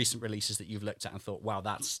manufacturer, recent releases that you've looked at and thought, wow,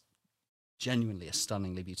 that's genuinely a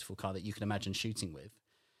stunningly beautiful car that you can imagine shooting with?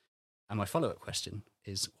 And my follow-up question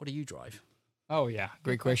is, what do you drive? Oh, yeah.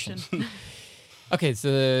 Great question. Okay, so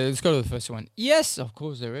let's go to the first one. Yes, of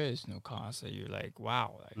course, there is no cars that you're like,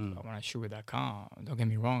 wow, I want to shoot with that car. Don't get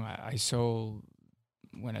me wrong. I saw,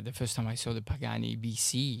 the first time I saw the Pagani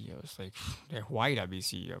BC, I was like, they're white at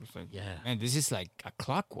BC. I was like, man, this is like a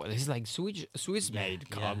clockwork. This is like Swiss-made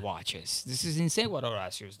car watches. This is insane what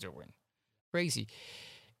Horacio's doing. Crazy.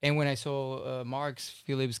 And when I saw Mark's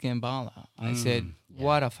Philips Gambala, I said,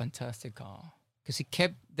 what a fantastic car. Because he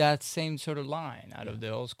kept that same sort of line out of the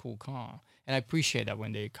old school car. And I appreciate that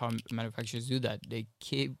when the car manufacturers do that, they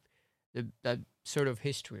keep that sort of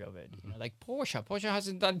history of it. You know, like Porsche.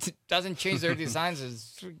 Porsche doesn't change their designs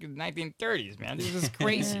since 1930s, man. This is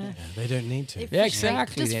crazy. Yeah, they don't need to. Yeah,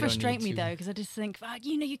 exactly. It does They don't frustrate need me to. though, because I just think,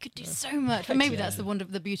 you could do so much. But maybe that's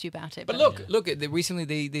the beauty about it. But look at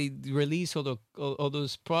recently they released all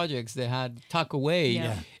those projects they had tucked away,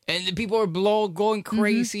 and the people are going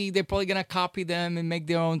crazy. They're probably gonna copy them and make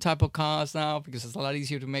their own type of cars now, because it's a lot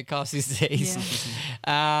easier to make cars these days.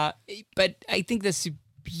 But I think that's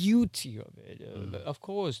beauty of it. Of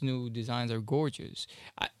course, new designs are gorgeous.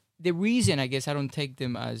 The reason I guess I don't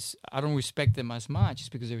respect them as much is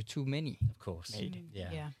because there are too many. Of course.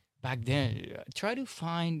 Yeah. Back then, try to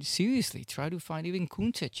find even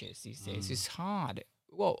Kuntaches these days. It's hard.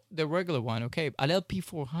 Well, the regular one, okay. An LP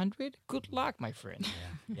 400, good luck, my friend.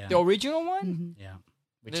 Yeah. The original one, Yeah.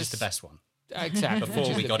 Which is the best one. exactly.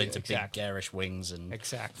 Before we got into exactly. big garish wings and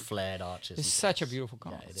flared arches. It's such a beautiful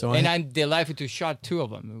car. it So and I'm delighted to shot 2 of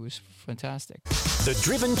them. It was fantastic. The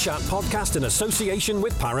Driven Chat podcast in association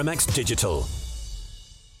with Paramex Digital.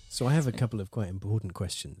 So I have a couple of quite important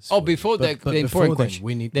questions. Oh, for you. before the important before then, question.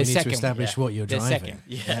 we need The to second one, establish what you're The driving. second.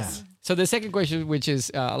 Yes. So the second question, which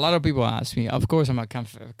is a lot of people ask me, of course I'm a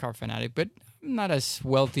car fanatic, but I'm not as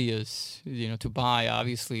wealthy as, to buy,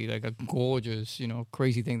 obviously, like a gorgeous,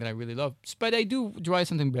 crazy thing that I really love. But I do drive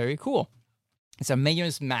something very cool. It's a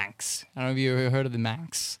Mayors Manx. I don't know if you ever heard of the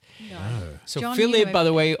Manx. No. So John, Philip, you by the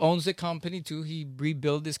know way, owns the company too. He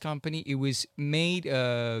rebuilt this company. It was made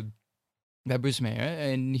by Bruce Mayer,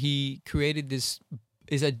 and he created this.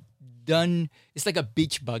 It's like a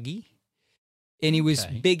beach buggy, and it was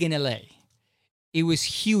big in LA. It was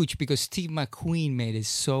huge because Steve McQueen made it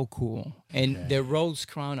so cool, and the Rose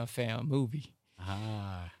Crown Affair movie.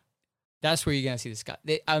 That's where you're gonna see this guy.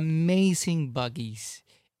 They're amazing buggies.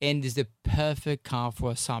 And it's the perfect car for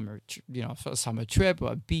a summer, for a summer trip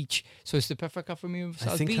or a beach. So it's the perfect car for me. I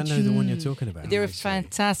think I know the one you're talking about. They're actually.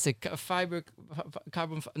 fantastic fiberglass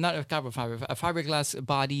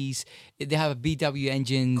bodies. They have BW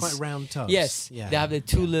engines. Quite round tubs. Yes, Yeah. they have the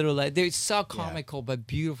 2 little. They're so comical but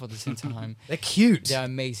beautiful at the same time. They're cute. They're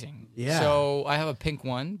amazing. Yeah. So I have a pink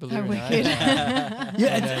one. Believe it or not. wicked.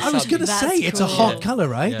 I was going to That's say, it's a cool. hot colour,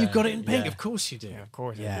 right? Yeah. You've got it in pink. Yeah. Of course you do. Of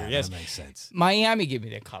course I Yeah, do, yes. that makes sense. Miami gave me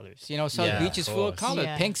the colors. South Yeah, Beach is full of course. colors.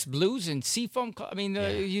 Yeah. Pinks, blues, and seafoam.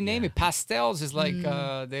 You name it. Pastels is like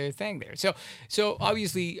their thing there. So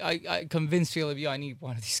obviously, I convinced Philip, I need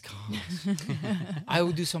one of these cars. I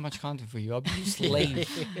will do so much content for you. I'll be your slave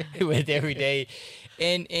with every day.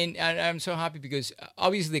 And I'm so happy because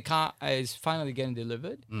obviously the car is finally getting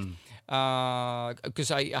delivered. Because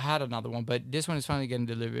I had another one, but this one is finally getting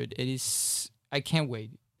delivered. I can't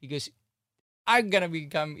wait because I'm going to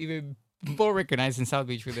become even more recognized in South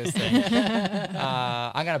Beach with this thing.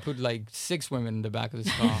 I'm going to put like 6 women in the back of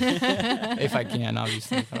this car. If I can,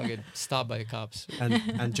 obviously. If I don't get stopped by the cops.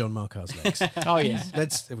 And John Marcar's legs. Oh, yeah. We can't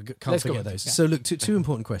Let's go forget with it, those. yeah. So look, two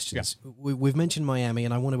important questions. We've mentioned Miami,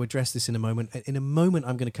 and I want to address this in a moment. In a moment,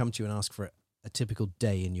 I'm going to come to you and ask for a typical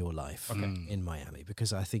day in your life in Miami,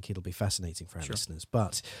 because I think it'll be fascinating for our listeners.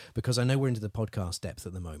 But because I know we're into the podcast depth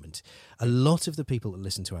at the moment, a lot of the people that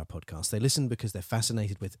listen to our podcast, they listen because they're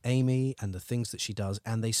fascinated with Amy and the things that she does,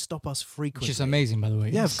 and they stop us frequently. Which is amazing, by the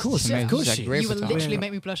way. Yeah, of course. It's amazing. Of course She's a she great You will photographer. literally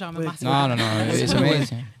make me blush. I'm a massive No. It's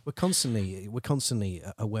amazing. We're constantly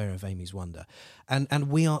aware of Amy's wonder, and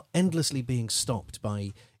we are endlessly being stopped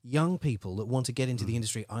by young people that want to get into the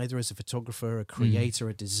industry, either as a photographer, a creator,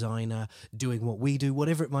 a designer, doing what we do,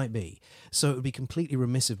 whatever it might be. So it would be completely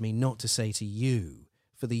remiss of me not to say to you,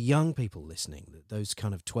 for the young people listening, those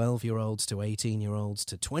kind of 12-year-olds to 18-year-olds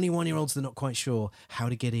to 21-year-olds that are not quite sure how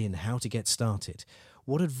to get in, how to get started,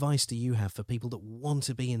 what advice do you have for people that want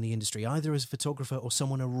to be in the industry, either as a photographer or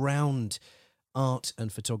someone around art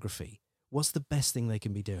and photography? What's the best thing they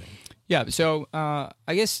can be doing? Yeah, so I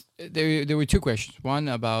guess there were 2 questions. One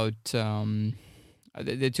about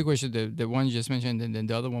the 2 questions, the one you just mentioned, and then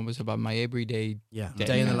the other one was about my everyday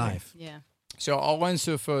day in the life. Yeah. So I'll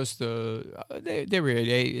answer first the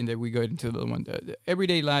everyday, and then we go into the other one. The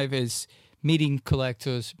everyday life is meeting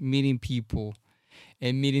collectors, meeting people,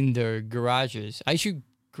 and meeting their garages. I should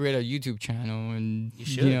create a YouTube channel and You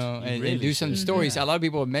should. You and really do some should. stories. Yeah. A lot of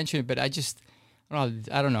people have mentioned it, but I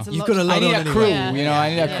don't know. It's a You've lot got a to- lot I need on a anyway. crew, Yeah. I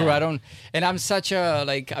need a Yeah. crew. I don't, and I'm such a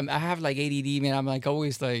I have like ADD, man. I'm like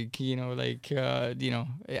always I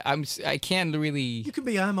can't really. You can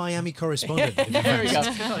be our Miami correspondent. if you There we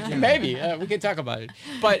fancy. go. Maybe we can talk about it.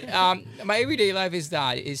 But my everyday life is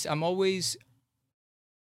I'm always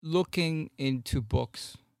looking into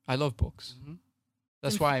books. I love books.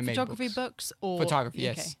 That's why I make photography books. books or Photography, Okay.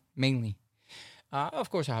 yes, mainly. Of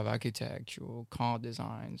course, I have architectural, car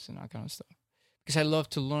designs, and that kind of stuff. Because I love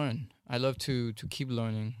to learn. I love to keep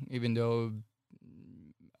learning, even though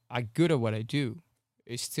I'm good at what I do.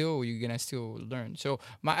 You're gonna still learn. So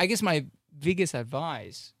I guess my biggest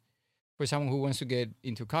advice for someone who wants to get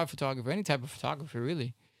into car photography, any type of photography,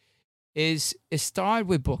 really, is start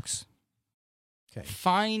with books. Okay.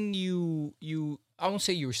 Find I won't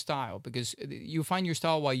say your style, because you find your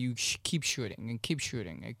style while you keep shooting and keep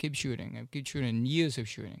shooting and keep shooting and keep shooting, years of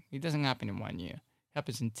shooting. It doesn't happen in 1 year.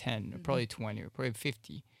 Happens in 10, or probably 20, or probably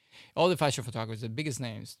 50. All the fashion photographers, the biggest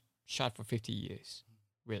names, shot for 50 years,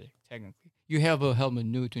 really, technically. You have a Helmut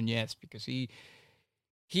Newton, yes, because he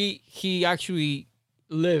actually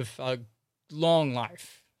lived a long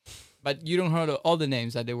life. But you don't hear all the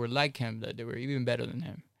names that they were like him, that they were even better than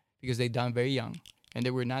him, because they died very young. And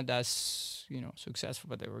they were not that, successful,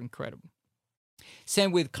 but they were incredible.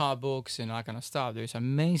 Same with car books and that kind of stuff. There's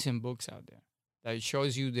amazing books out there that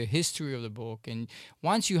shows you the history of the book. And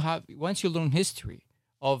once you learn history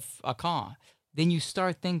of a car, then you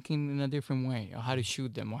start thinking in a different way of how to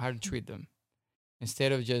shoot them or how to treat them.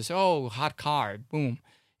 Instead of just, hot car, boom.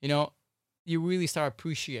 You really start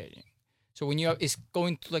appreciating. So when it's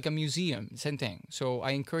going to like a museum, same thing. So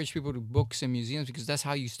I encourage people to books and museums, because that's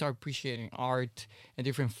how you start appreciating art and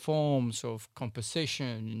different forms of composition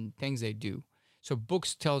and things they do. So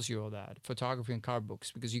books tells you all that, photography and car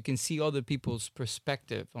books, because you can see other people's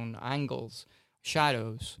perspective on angles,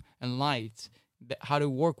 shadows, and light, how to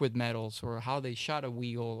work with metals, or how they shot a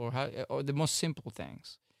wheel, or the most simple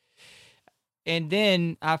things. And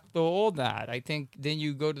then after all that, I think then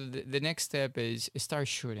you go to the next step is start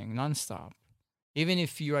shooting nonstop, even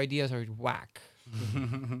if your ideas are whack.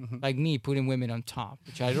 Like me putting women on top,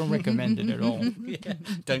 which I don't recommend it at all. Yeah.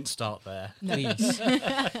 Don't start there, please.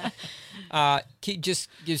 Just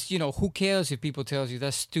who cares if people tells you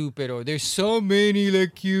that's stupid, or there's so many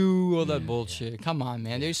like you, all that bullshit. Yeah. Come on,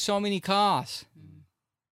 man. There's so many cars.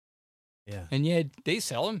 Yeah. And yet they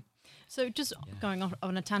sell them. So just going off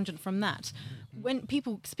on a tangent from that, when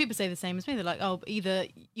people say the same as me, they're like, either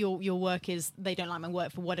your work is, they don't like my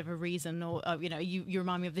work for whatever reason, or you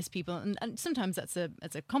remind me of this people, and sometimes that's a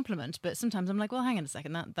compliment, but sometimes I'm like, well, hang on a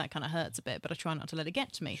second, that kind of hurts a bit, but I try not to let it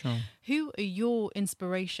get to me. Sure. Who are your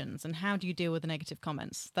inspirations, and how do you deal with the negative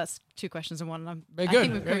comments? That's two questions in one. Very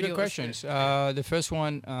good questions. The first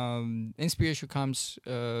one, inspiration comes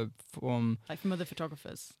from other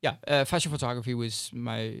photographers. Yeah, fashion photography was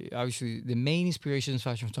obviously the main inspiration is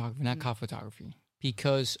fashion photography, not car photography,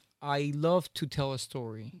 because I love to tell a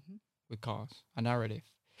story with cars, a narrative.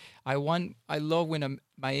 I love when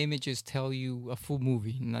my images tell you a full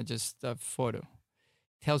movie, not just a photo.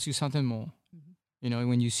 Tells you something more.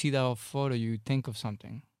 When you see that photo, you think of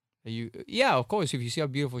something. Of course, if you see a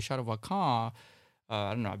beautiful shot of a car, I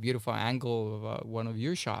don't know, a beautiful angle of one of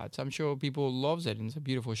your shots, I'm sure people loves it and it's a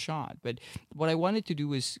beautiful shot. But what I wanted to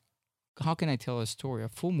do is, how can I tell a story, a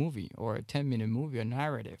full movie or a 10-minute movie, a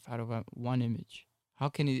narrative out of one image?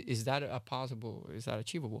 Is that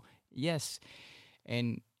achievable? Yes.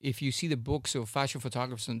 And if you see the books of fashion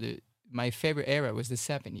photographers my favorite era was the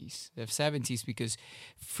 70s. The 70s, because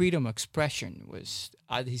freedom of expression was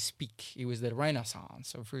at its peak. It was the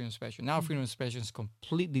renaissance of freedom of expression. Now freedom of expression is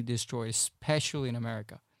completely destroyed, especially in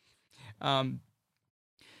America.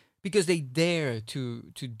 Because they dare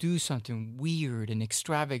to do something weird and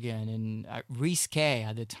extravagant and risque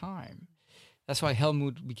at the time. That's why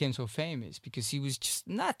Helmut became so famous, because he was just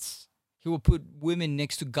nuts. He would put women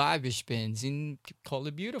next to garbage bins and call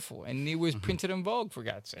it beautiful. And it was printed in Vogue, for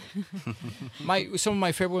God's sake. Some of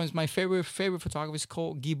my favorite ones, my favorite photographer is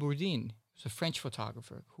called Guy Bourdin. He's a French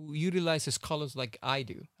photographer who utilizes colors like I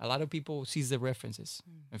do. A lot of people sees the references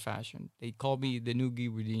in fashion. They call me the new Guy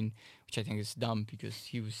Bourdin, which I think is dumb, because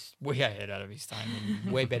he was way ahead of his time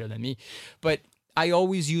and way better than me. But I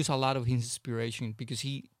always use a lot of his inspiration, because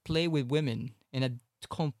he played with women in a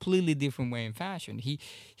completely different way in fashion. He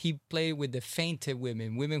played with the fainted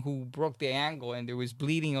women who broke the angle and there was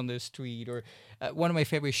bleeding on the street. Or one of my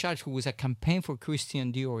favorite shots, who was a campaign for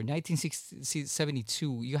Christian Dior,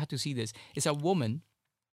 1972. You have to see this. It's a woman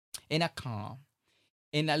in a car,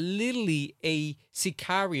 and literally a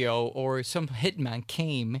sicario or some hitman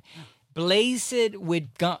came, blazed with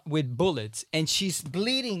bullets, and she's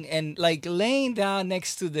bleeding and like laying down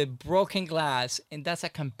next to the broken glass, and that's a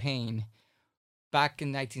campaign back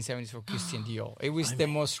in 1970s for Christian Dior. It was the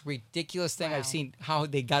most ridiculous thing I've seen, how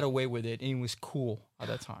they got away with it, and it was cool at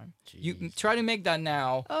that time. You try to make that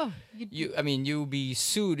now, you'll be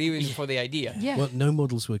sued even for the idea. Yeah. Well, no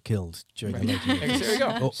models were killed during the late years. There you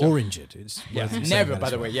go. Or injured. Never, by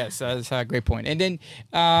the way. Yes, that's a great point. And then,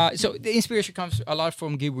 so the inspiration comes a lot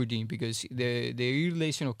from Guy Bourdin, because the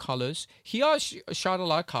utilization of colors. He also shot a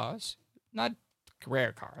lot of cars, not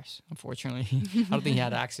rare cars, unfortunately. I don't think he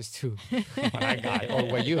had access to what I got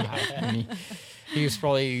or what you have. I mean, he was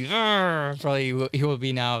probably he will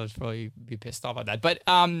be now, probably be pissed off at that. But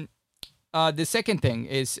the second thing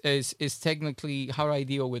is technically how I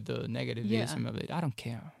deal with the negativism of it. I don't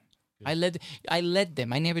care. I let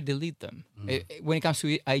them. I never delete them. When it comes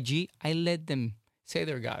to IG, I let them say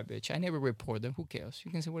they're garbage. I never report them. Who cares?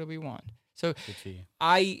 You can say whatever you want. So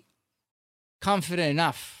confident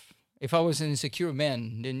enough. If I was an insecure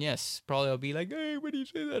man, then yes, probably I'll be like, hey, why do you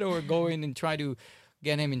say that? Or go in and try to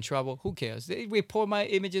get him in trouble. Who cares? They report my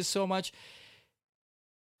images so much.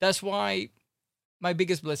 That's why my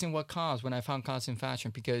biggest blessing was cars when I found cars in fashion,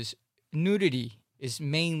 because nudity is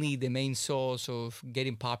mainly the main source of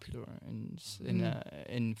getting popular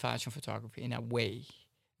in fashion photography in a way.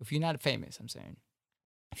 If you're not famous, I'm saying.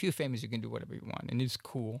 If you're famous, you can do whatever you want, and it's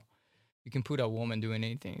cool. You can put a woman doing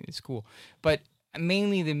anything. It's cool. But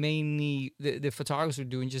mainly the photographers were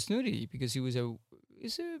doing just nudity because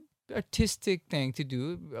it's a artistic thing to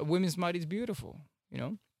do. A women's body is beautiful, you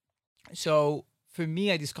know? So for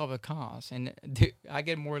me, I discovered cars, and I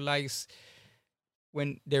get more likes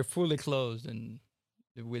when they're fully clothed than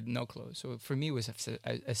with no clothes. So for me, it was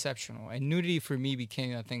exceptional. And nudity for me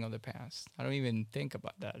became a thing of the past. I don't even think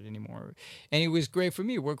about that anymore. And it was great for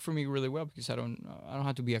me. It worked for me really well because I don't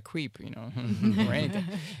have to be a creep, you know, or anything.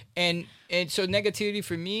 And so negativity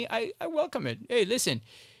for me, I welcome it. Hey, listen,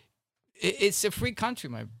 it's a free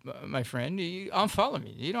country, my friend. You unfollow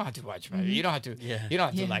me. You don't have to watch my. You don't have to. Yeah. You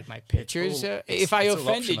don't have to like my pictures. If I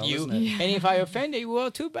offended you, and if I offended you,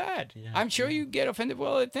 well, too bad. Yeah. I'm sure you get offended by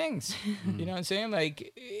other things. You know what I'm saying?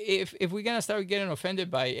 Like if we're gonna start getting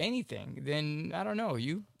offended by anything, then I don't know.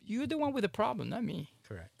 You're the one with the problem, not me.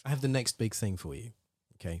 Correct. I have the next big thing for you.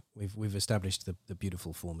 Okay, we've established the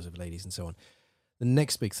beautiful forms of ladies and so on. The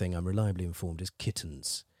next big thing, I'm reliably informed, is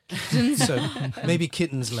kittens. So maybe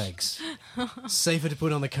kittens' legs. Safer to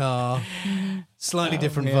put on the car. Slightly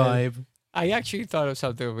different vibe. I actually thought of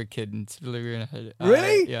something with kittens. Believe it or not.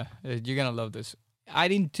 Really? Yeah. You're going to love this. I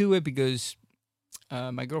didn't do it because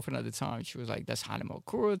my girlfriend at the time, she was like, that's animal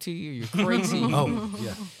cruelty. You're crazy. Oh,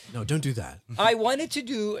 yeah. No, don't do that. I wanted to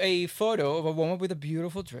do a photo of a woman with a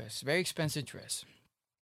beautiful dress, very expensive dress,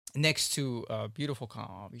 next to a beautiful car,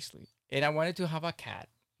 obviously. And I wanted to have a cat,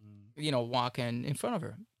 walking in front of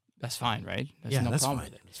her. That's fine, right? That's problem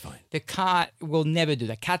fine. It's fine. The cat will never do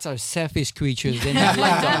that. Cats are selfish creatures. They're not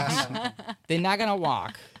like dogs. They're not going to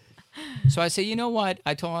walk. So I said, you know what?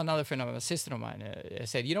 I told another friend of mine, a sister of mine, I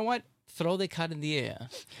said, you know what? Throw the cat in the air.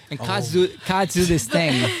 And cats do this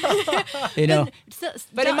thing. You know?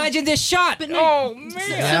 But imagine this shot. But no, man.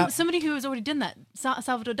 Yeah. Somebody who has already done that,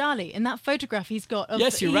 Salvador Dali, in that photograph he's got.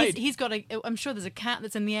 Yes, you're right. He's got I'm sure there's a cat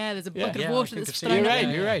that's in the air, there's a bucket of water that's thrown.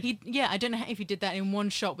 You're right. I don't know if he did that in one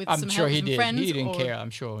shot with I'm some sure help he from friends. He didn't care, I'm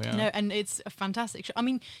sure. Yeah. No, and it's a fantastic shot. I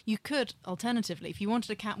mean, you could, alternatively, if you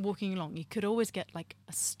wanted a cat walking along, you could always get like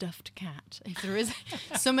a stuffed cat. If there is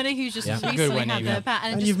somebody who's just recently had their pet.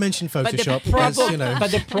 And you've mentioned Photoshop.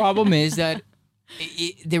 But the problem is that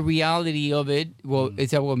the reality of it,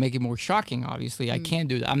 is that will make it more shocking, obviously. I can't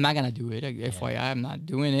do that. I'm not going to do it. FYI, I'm not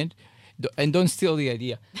doing it. And don't steal the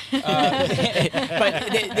idea. But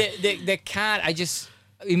the cat, I just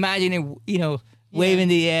imagine it, wave in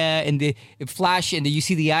the air and the flash, and you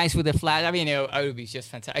see the eyes with the flash. I mean, it would be just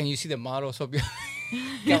fantastic. And you see the model so beautiful.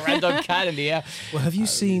 A random cat in the air. Well, have you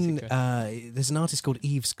seen? There's an artist called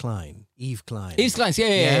Yves Klein. Yves Klein. He's done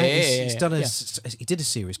he did a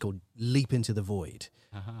series called Leap into the Void.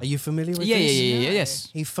 Are you familiar with this? Yes.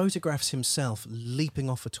 He photographs himself leaping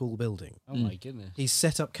off a tall building. Oh my goodness. He's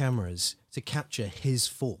set up cameras to capture his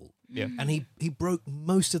fall. Yeah. And he broke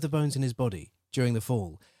most of the bones in his body during the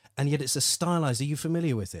fall. And yet it's a stylized. Are you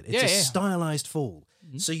familiar with it? It's a stylized fall.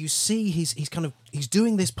 Mm-hmm. So you see he's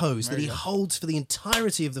doing this pose that he holds for the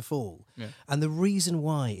entirety of the fall. Yeah. And the reason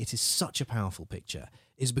why it is such a powerful picture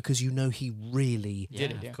is because he really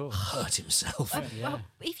hurt himself. Well,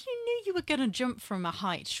 if you knew you were going to jump from a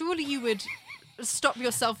height, surely you would stop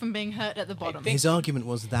yourself from being hurt at the bottom. His argument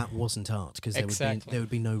was that wasn't art because there would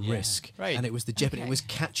be no risk. Right. And it was the jeopardy. It was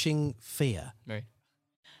catching fear. Right.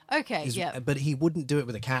 Okay, yeah. But he wouldn't do it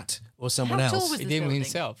with a cat or someone How else. Tall was he this did it building?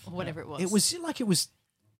 himself. Or whatever it was.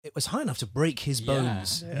 It was high enough to break his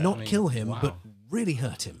bones, not kill him, but really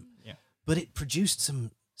hurt him. Yeah. But it produced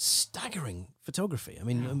some staggering photography. I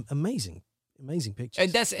mean, amazing pictures.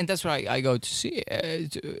 And that's what I go to see.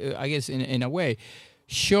 I guess in a way,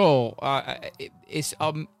 sure, it's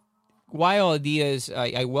wild ideas.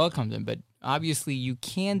 I welcome them, but obviously you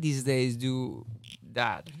can't these days do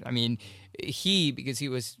that. I mean, because he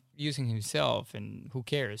was using himself, and who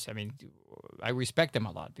cares? I mean, I respect him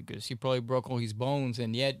a lot because he probably broke all his bones,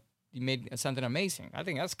 and yet he made something amazing. I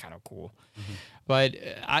think that's kind of cool. Mm-hmm. But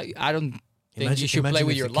I don't then you should play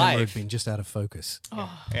with your the camera life. had been just out of focus.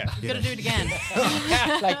 Oh, I've got to do it again.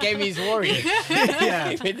 Like Amy's worried.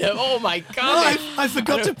 Yeah. Oh my God. I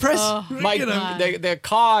forgot to press. The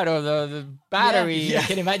card or the battery, Yeah. I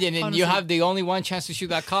can imagine, and you Honestly. have the only one chance to shoot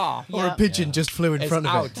that car. Or a pigeon just flew in It's front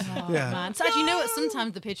of out. it. Oh, Yeah. man. So actually, you know what?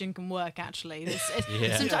 Sometimes the pigeon can work. Actually,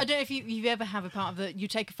 sometimes, I don't know if you ever have a part of the you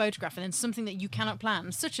take a photograph and then something that you cannot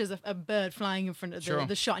plan, such as a bird flying in front of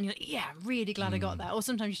the shot, and you're like, yeah, really glad I got that. Or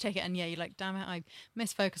sometimes you take it and you're like, damn it, I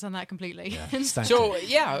missed focus on that completely. So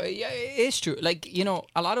yeah, it's true. Like, you know,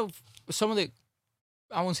 a lot of some of the,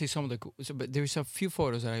 I won't say some of the, but there's a few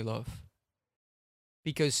photos that I love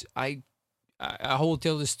because I will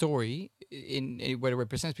tell the story in what it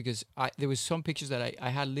represents, because there was some pictures that I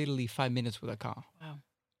had literally 5 minutes with a car. Wow.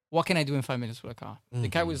 What can I do in 5 minutes with a car? The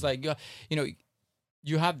guy was like, you know,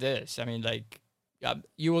 you have this. I mean, like,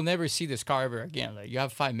 you will never see this car ever again. Like, you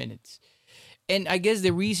have 5 minutes. And I guess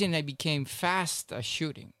the reason I became fast at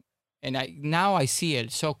shooting, and now I see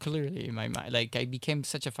it so clearly in my mind, like I became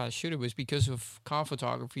such a fast shooter, was because of car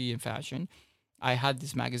photography and fashion. I had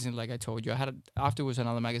this magazine, like I told you. I had afterwards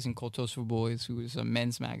another magazine called Toast for Boys, who was a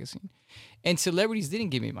men's magazine. And celebrities didn't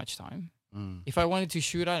give me much time. If I wanted to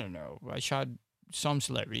shoot, I don't know, I shot some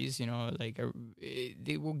celebrities, you know, like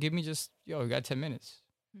they will give me just, you got 10 minutes.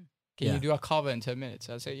 Can you do a cover in 10 minutes?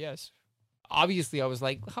 I say yes. Obviously, I was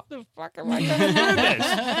like, how the fuck am I going to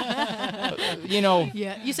do this? You know.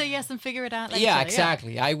 Yeah, you say yes and figure it out later. Yeah,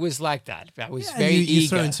 exactly. I was like that. I was Yeah, very you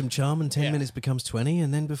eager. throw in some charm and 10 minutes becomes 20,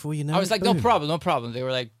 and then before you know I was it, like, boom. no problem. They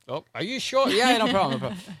were like, oh, are you sure? Yeah, no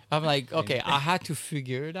problem. I'm like, okay, I had to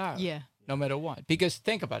figure it out. Yeah. No matter what. Because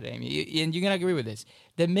think about it, Amy, and you're going to agree with this.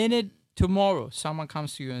 The minute tomorrow someone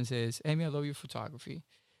comes to you and says, Amy, I love your photography.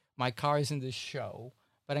 My car is in the show,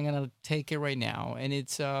 but I'm going to take it right now. And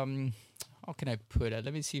it's, how can I put it?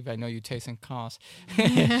 Let me see if I know your taste in cars.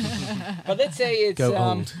 But let's say it's... Go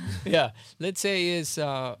old. Yeah. Let's say it's...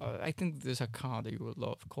 I think there's a car that you would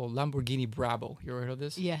love called Lamborghini Bravo. You ever heard of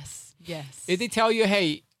this? Yes. If they tell you,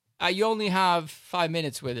 hey, you only have 5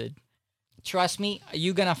 minutes with it, trust me,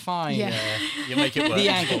 you're going to find You make it work. the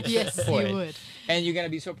angles Yes, for you it. would. And you're going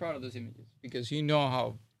to be so proud of those images because you know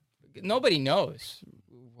how... Nobody knows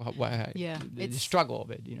the struggle of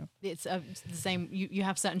it, you know. It's the same. You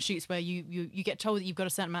have certain shoots where you get told that you've got a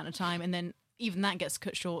certain amount of time, and then even that gets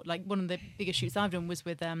cut short. Like one of the biggest shoots I've done was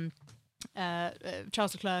with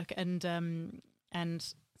Charles Leclerc and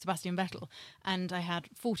Sebastian Vettel, and I had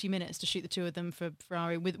 40 minutes to shoot the two of them for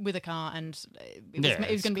Ferrari with a car, and it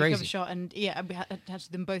was going to be a cover shot, and we had to do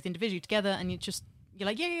them both individually together, and you're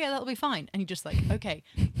like, yeah, that'll be fine, and you're just like, okay.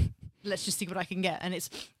 Let's just see what I can get. And it's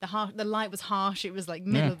the light was harsh. It was like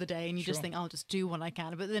middle of the day, and you just think, I'll just do what I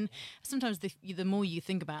can. But then sometimes the more you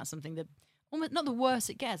think about something, the almost not the worse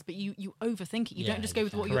it gets, but you overthink it. You don't just go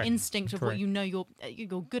with what your instinct of what you know you're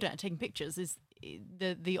good at taking pictures is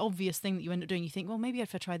the obvious thing that you end up doing. You think, well, maybe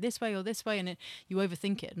if I try this way or this way, and you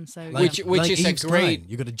overthink it. And so Which is Eve's a great... time.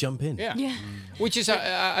 You got to jump in. yeah. Which is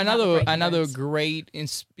breaking another bones. great,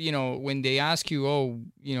 you know, when they ask you, oh,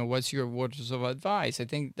 you know, what's your words of advice? I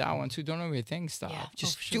think that one too, don't overthink stuff. Yeah,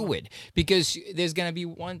 Just for sure. do it. Because there's going to be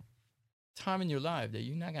one time in your life that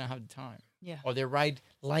you're not going to have the time. Yeah. Or the right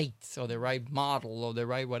lights, or the right model, or the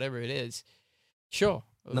right whatever it is. Sure,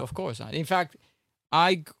 of course not. In fact,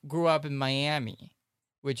 I grew up in Miami,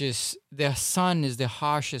 which is, the sun is the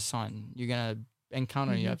harshest sun you're going to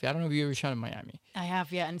encounter in your life. I don't know if you ever shot in Miami. I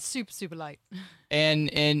have, yeah, and super, super light. And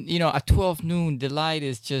you know, at 12 noon, the light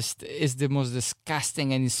is the most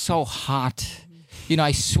disgusting, and it's so hot. You know,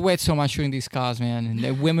 I sweat so much shooting these cars, man. And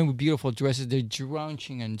the women with beautiful dresses, they're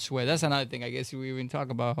drenching in sweat. That's another thing. I guess we even talk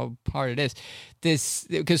about how hard it is.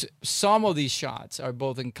 Because some of these shots are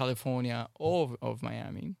both in California or of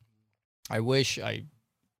Miami. I wish I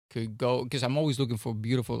could go, because I'm always looking for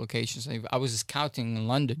beautiful locations. I was scouting in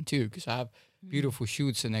London too, because I have beautiful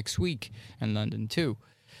shoots next week in London too.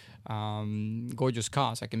 Gorgeous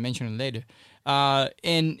cars. I can mention it later.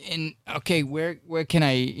 And okay, where can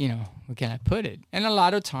I put it? And a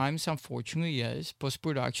lot of times, unfortunately, yes, post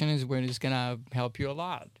production is where it's gonna help you a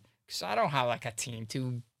lot. Because I don't have like a team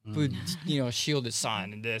to put, shield the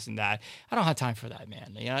sun and this and that. I don't have time for that,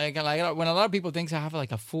 man. You know, like when a lot of people think I have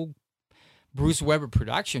like a full Bruce Weber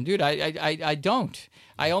production, dude, I don't.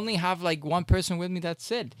 I only have like one person with me.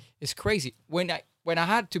 That's it. It's crazy. When I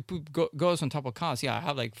had to put girls on top of cars, I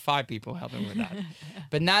have like 5 people helping with that.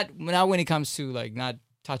 But not when it comes to like not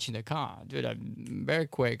touching the car, dude. I'm very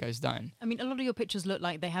quick. It's done. I mean, a lot of your pictures look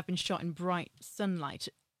like they have been shot in bright sunlight.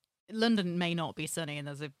 London may not be sunny, and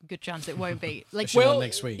there's a good chance it won't be. Like, Well,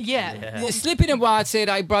 next week. yeah. Sleeping in Watts said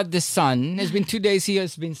I brought the sun. It's been 2 days here.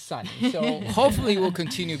 It's been sunny, so hopefully we'll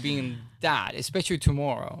continue being that, especially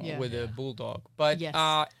tomorrow Yeah. with a bulldog. But Yes.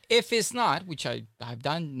 if it's not, which I've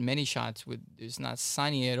done many shots with, it's not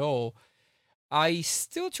sunny at all. I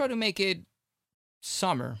still try to make it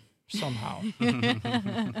summer somehow.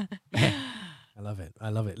 I love it. I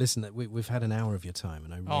love it. Listen, we've had an hour of your time,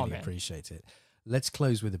 and I really man. appreciate it. Let's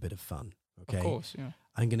close with a bit of fun. Okay. Of course, yeah.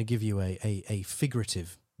 I'm going to give you a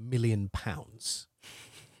figurative £1 million,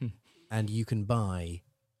 and you can buy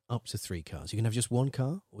up to 3 cars. You can have just 1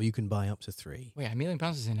 car, or you can buy up to 3. Wait, £1 million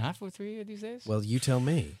is enough for 3 these days? Well, you tell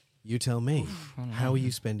me. You tell me. How are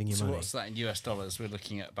you spending your So money? what's that in US dollars? We're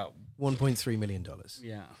looking at about $1.3 million.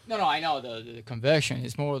 yeah. No, I know the conversion.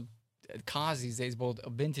 It's more cars these days, both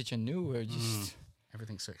vintage and new, are just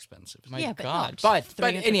Everything's so expensive. my Yeah, but God. not But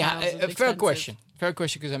 300 anyhow, pounds is a fair expensive. question. Fair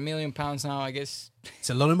question, because £1 million now, I guess. It's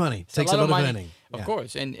a lot of money. It's Takes a lot of money, earning. Of Yeah.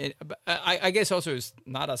 course. And but I guess also it's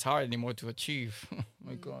not as hard anymore to achieve.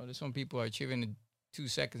 My God, there's some people are achieving in 2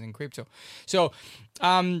 seconds in crypto. So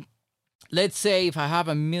let's say if I have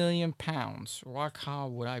 £1 million, what car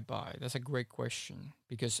would I buy? That's a great question,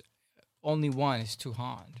 because only one is too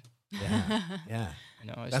hard. Yeah. Yeah. You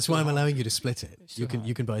know, it's That's too why I'm hard. allowing you to split it. It's You too can hard.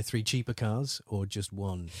 you can buy 3 cheaper cars or just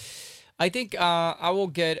 1. I think I'll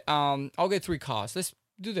get 3 cars. Let's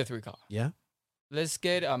do the 3 car. Yeah. Let's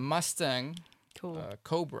get a Mustang Cool.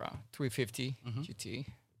 Cobra 350 GT.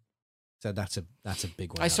 So that's a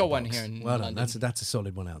big one. I out saw of the one box. here in well done. London. That's a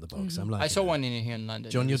solid one out of the box. I'm like I saw one in here in London.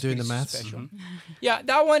 John, It you're was doing the pretty maths? special. Yeah,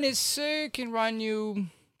 that one is can run you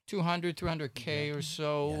 300K or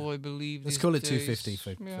so, I believe. Let's these call it days. 250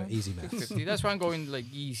 for easy maths. 250. That's why I'm going like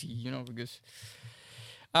easy, because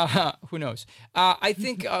who knows? I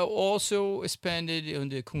think I'll also spend it on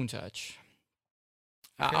the Countach.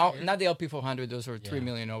 Not the LP400; those are 3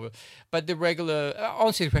 million over, but the regular. I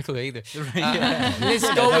won't say regular either.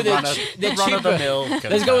 Let's go with the cheaper.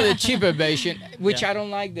 Let's go with the cheaper version, which I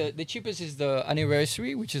don't like. The cheapest is the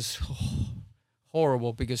Anniversary, which is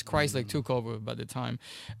horrible because Chrysler took over by the time.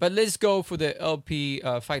 But let's go for the LP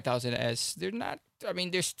 5000S. They're not. I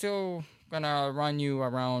mean, they're still gonna run you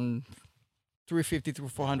around 350 through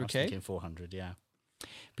 400K. Thinking 400, yeah.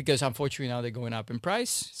 Because unfortunately now they're going up in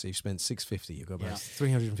price. So you've spent 650. You've got about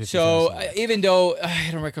 350. So even though I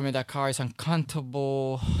don't recommend that car, it's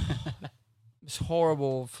uncomfortable. It's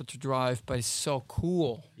horrible to drive, but it's so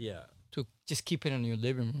cool Yeah. to just keep it in your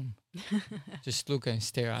living room. Just look and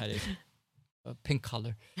stare at it. Pink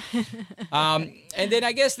color. And then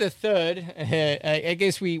I guess the third, I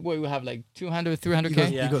guess we have like 200,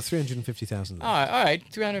 300K. you got 350,000 left. All right,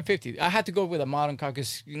 350. I had to go with a modern car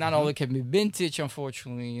because not all it can be vintage,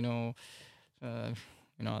 unfortunately.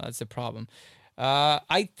 That's the problem.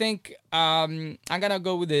 I think I'm gonna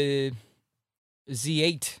go with the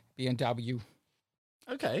Z8 BMW.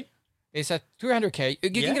 Okay. It's at 300K. You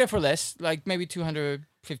can get it for less, like maybe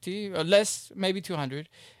 250 or less, maybe 200.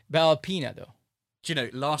 Alpina though. Do you know,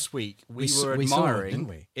 last week we We were saw it, admiring didn't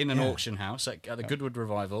we? in an Yeah. auction house at the Goodwood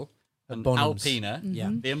Revival an Bonhams. Alpina Yeah.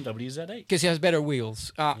 BMW Z8. Because it has better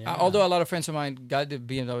wheels. Although a lot of friends of mine got the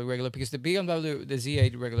BMW regular because the BMW, the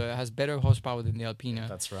Z8 regular, has better horsepower than the Alpina.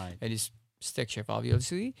 That's right. It is stick shift,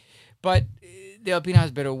 obviously, but the Alpina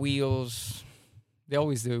has better wheels. They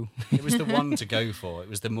always do. It was the one to go for. It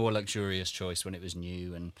was the more luxurious choice when it was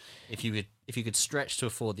new, and if you could stretch to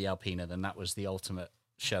afford the Alpina, then that was the ultimate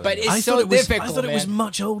show. But it's I so thought it was, difficult, I thought it was man.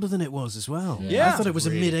 much older than it was as well. Yeah. I thought it was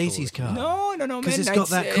Really a mid-80s cool. car. No, man. 'Cause it's got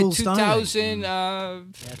that cool styling. 2000, yeah,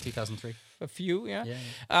 2003. a few, yeah.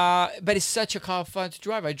 Yeah. But it's such a car fun to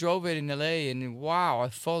drive. I drove it in LA, and wow, I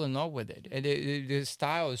fall in love with it. And the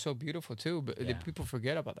style is so beautiful too. But the people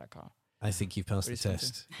forget about that car. I think you passed the Pretty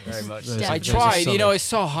test. Very much. Those- I those are tried. solid. It's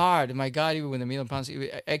so hard. My God, even with £1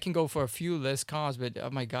 million, I can go for a few less cars, but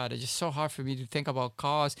oh my God, it's just so hard for me to think about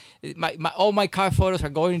cars. All my car photos are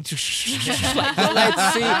going to like,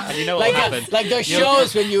 let's see. You know what happened? Like the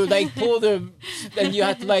shows when you like pull the, and you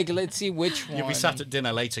have to like, let's see which one. You'll be sat at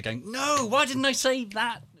dinner later going, no, why didn't I save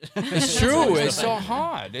that? It's true. It's so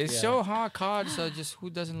hard. It's so hard. Cars are just, who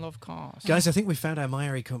doesn't love cars? Guys, I think we found our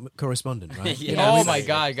Miami correspondent, right? Yeah. Oh my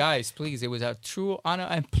God, guys! Please, it was a true honor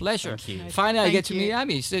and pleasure. Thank you. Finally, I Thank get to you. meet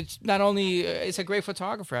Amy. It's not only it's a great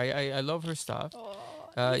photographer. I love her stuff.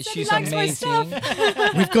 She's likes my amazing.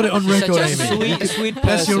 We've got it on Such record, a Amy. sweet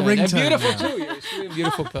That's your person. And ringtone beautiful now. too. You're a sweet,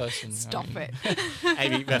 beautiful person. Stop it.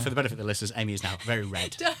 Amy, for the benefit of the listeners, Amy is now very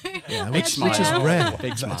red. Yeah, Big which is smile. rare.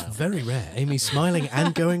 Big That's smile. very rare. Amy smiling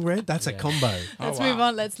and going red. That's a combo. Let's wow. move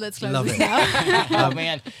on. Let's close Love this it. now. Oh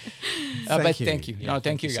man! Thank But you. thank you. No,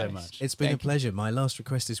 thank you so guys. much. It's been Thank a pleasure. My last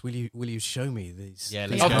request is, will you show me these? Yeah,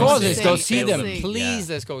 these let's Of go course, see let's it. go See see it. them. See. Please,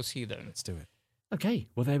 Yeah. let's go see them. Let's do it. Okay,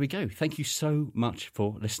 well, there we go. Thank you so much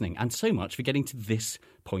for listening and so much for getting to this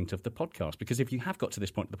point of the podcast. Because if you have got to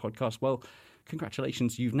this point of the podcast, well,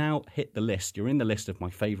 congratulations. You've now hit the list. You're in the list of my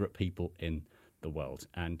favourite people in the world.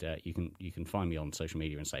 And you can find me on social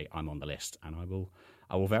media and say I'm on the list. And I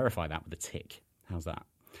will verify that with a tick. How's that?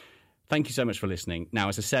 Thank you so much for listening. Now,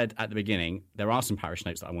 as I said at the beginning, there are some parish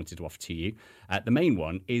notes that I wanted to offer to you. The main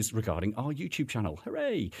one is regarding our YouTube channel.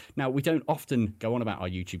 Hooray! Now, we don't often go on about our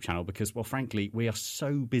YouTube channel because, well, frankly, we are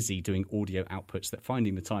so busy doing audio outputs that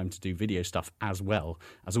finding the time to do video stuff as well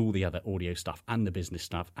as all the other audio stuff and the business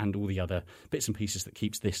stuff and all the other bits and pieces that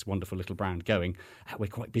keeps this wonderful little brand going. We're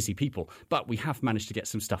quite busy people, but we have managed to get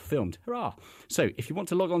some stuff filmed. Hurrah! So if you want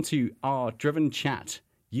to log on to our Driven Chat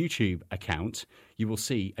YouTube account, you will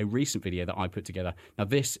see a recent video that I put together. Now,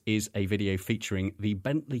 this is a video featuring the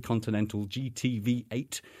Bentley Continental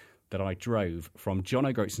GT-V8 that I drove from John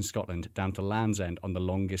O'Groats in Scotland down to Land's End on the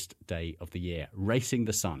longest day of the year, racing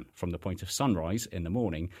the sun from the point of sunrise in the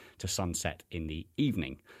morning to sunset in the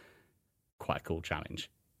evening. Quite a cool challenge.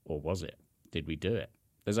 Or was it? Did we do it?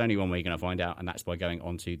 There's only one way you're going to find out, and that's by going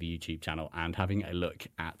onto the YouTube channel and having a look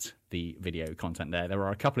at the video content there. There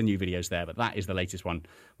are a couple of new videos there, but that is the latest one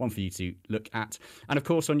for you to look at. And of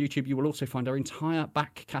course, on YouTube, you will also find our entire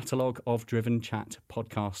back catalogue of Driven Chat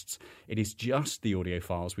podcasts. It is just the audio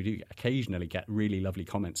files. We do occasionally get really lovely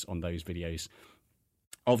comments on those videos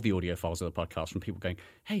of the audio files of the podcast from people going,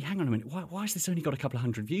 hey, hang on a minute, why has this only got a couple of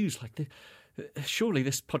hundred views? Surely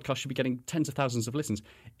this podcast should be getting tens of thousands of listens.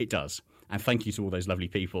 It does. And thank you to all those lovely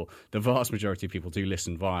people. The vast majority of people do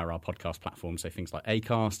listen via our podcast platforms, so things like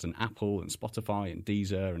Acast and Apple and Spotify and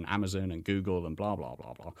Deezer and Amazon and Google and blah, blah,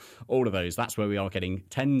 blah, blah. All of those, that's where we are getting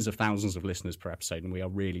tens of thousands of listeners per episode, and we are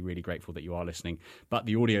really, really grateful that you are listening. But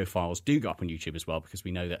the audio files do go up on YouTube as well, because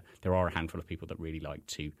we know that there are a handful of people that really like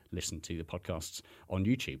to listen to the podcasts on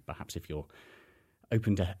YouTube. Perhaps if you're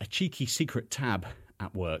opened a cheeky secret tab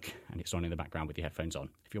at work and it's on in the background with your headphones on.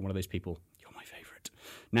 If you're one of those people, you're my favourite.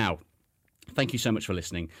 Now, thank you so much for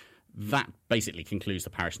listening. That basically concludes the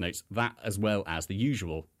parish notes. That, as well as the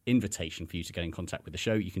usual invitation for you to get in contact with the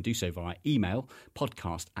show. You can do so via email,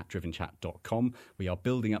 podcast@drivenchat.com. We are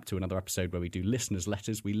building up to another episode where we do listeners'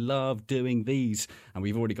 letters. We love doing these, and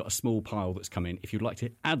we've already got a small pile that's come in. If you'd like to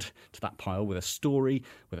add to that pile with a story,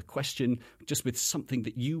 with a question, just with something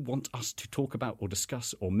that you want us to talk about or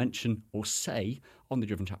discuss or mention or say on the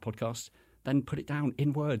Driven Chat podcast, then put it down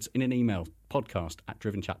in words in an email,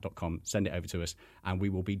 podcast@drivenchat.com. Send it over to us, and we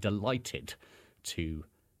will be delighted to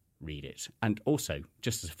read it. And also,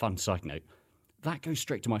 just as a fun side note, that goes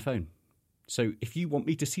straight to my phone. So if you want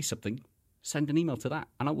me to see something, send an email to that,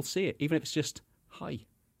 and I will see it, even if it's just hi,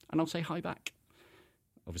 and I'll say hi back.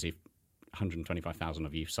 Obviously, if 125,000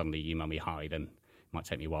 of you suddenly email me hi, then it might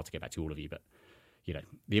take me a while to get back to all of you, but, you know,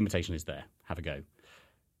 the invitation is there. Have a go.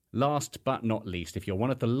 Last but not least, if you're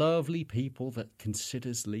one of the lovely people that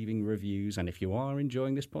considers leaving reviews, and if you are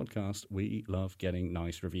enjoying this podcast, we love getting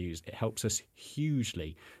nice reviews. It helps us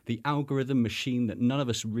hugely. The algorithm machine that none of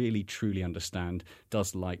us really truly understand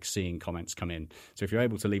does like seeing comments come in. So if you're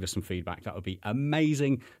able to leave us some feedback, that would be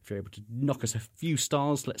amazing. If you're able to knock us a few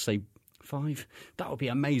stars, let's say 5, that would be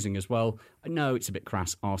amazing as well. I know it's a bit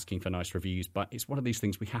crass asking for nice reviews, but it's one of these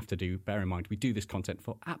things we have to do. Bear in mind, we do this content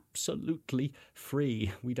for absolutely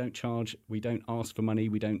free. We don't charge, we don't ask for money,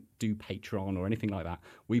 we don't do Patreon or anything like that.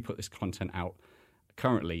 We put this content out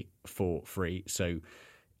currently for free, so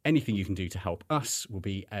anything you can do to help us will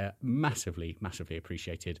be massively, massively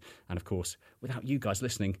appreciated. And of course, without you guys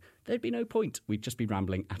listening, there'd be no point. We'd just be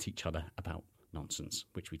rambling at each other about nonsense,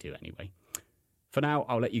 which we do anyway. For now,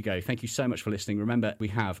 I'll let you go. Thank you so much for listening. Remember, we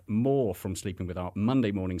have more from Sleeping with Art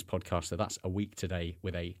Monday mornings podcast. So that's a week today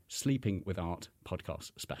with a Sleeping with Art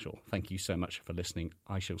podcast special. Thank you so much for listening.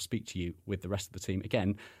 I shall speak to you with the rest of the team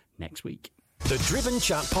again next week. The Driven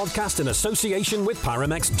Chat podcast in association with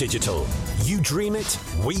Paramex Digital. You dream it,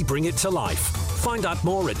 we bring it to life. Find out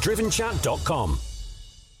more at drivenchat.com.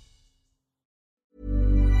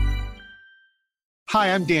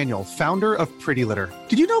 Hi, I'm Daniel, founder of Pretty Litter.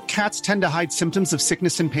 Did you know cats tend to hide symptoms of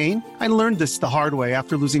sickness and pain? I learned this the hard way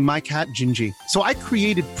after losing my cat, Gingy. So I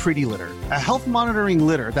created Pretty Litter, a health monitoring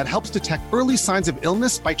litter that helps detect early signs of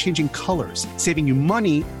illness by changing colors, saving you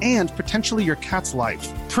money and potentially your cat's life.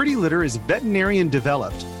 Pretty Litter is veterinarian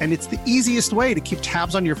developed, and it's the easiest way to keep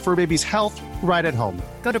tabs on your fur baby's health right at home.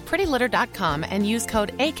 Go to prettylitter.com and use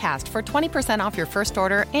code ACAST for 20% off your first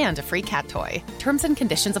order and a free cat toy. Terms and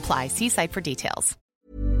conditions apply. See site for details.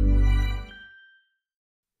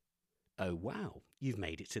 Oh, wow. You've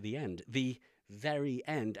made it to the end. The very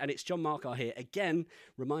end. And it's John Markar here again,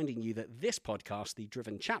 reminding you that this podcast, the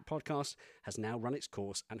Driven Chat podcast, has now run its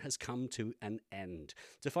course and has come to an end.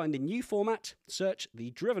 To find the new format, search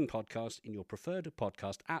the Driven podcast in your preferred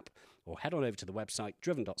podcast app, or head on over to the website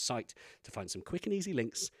driven.site to find some quick and easy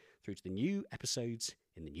links through to the new episodes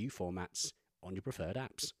in the new formats on your preferred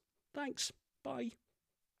apps. Thanks. Bye.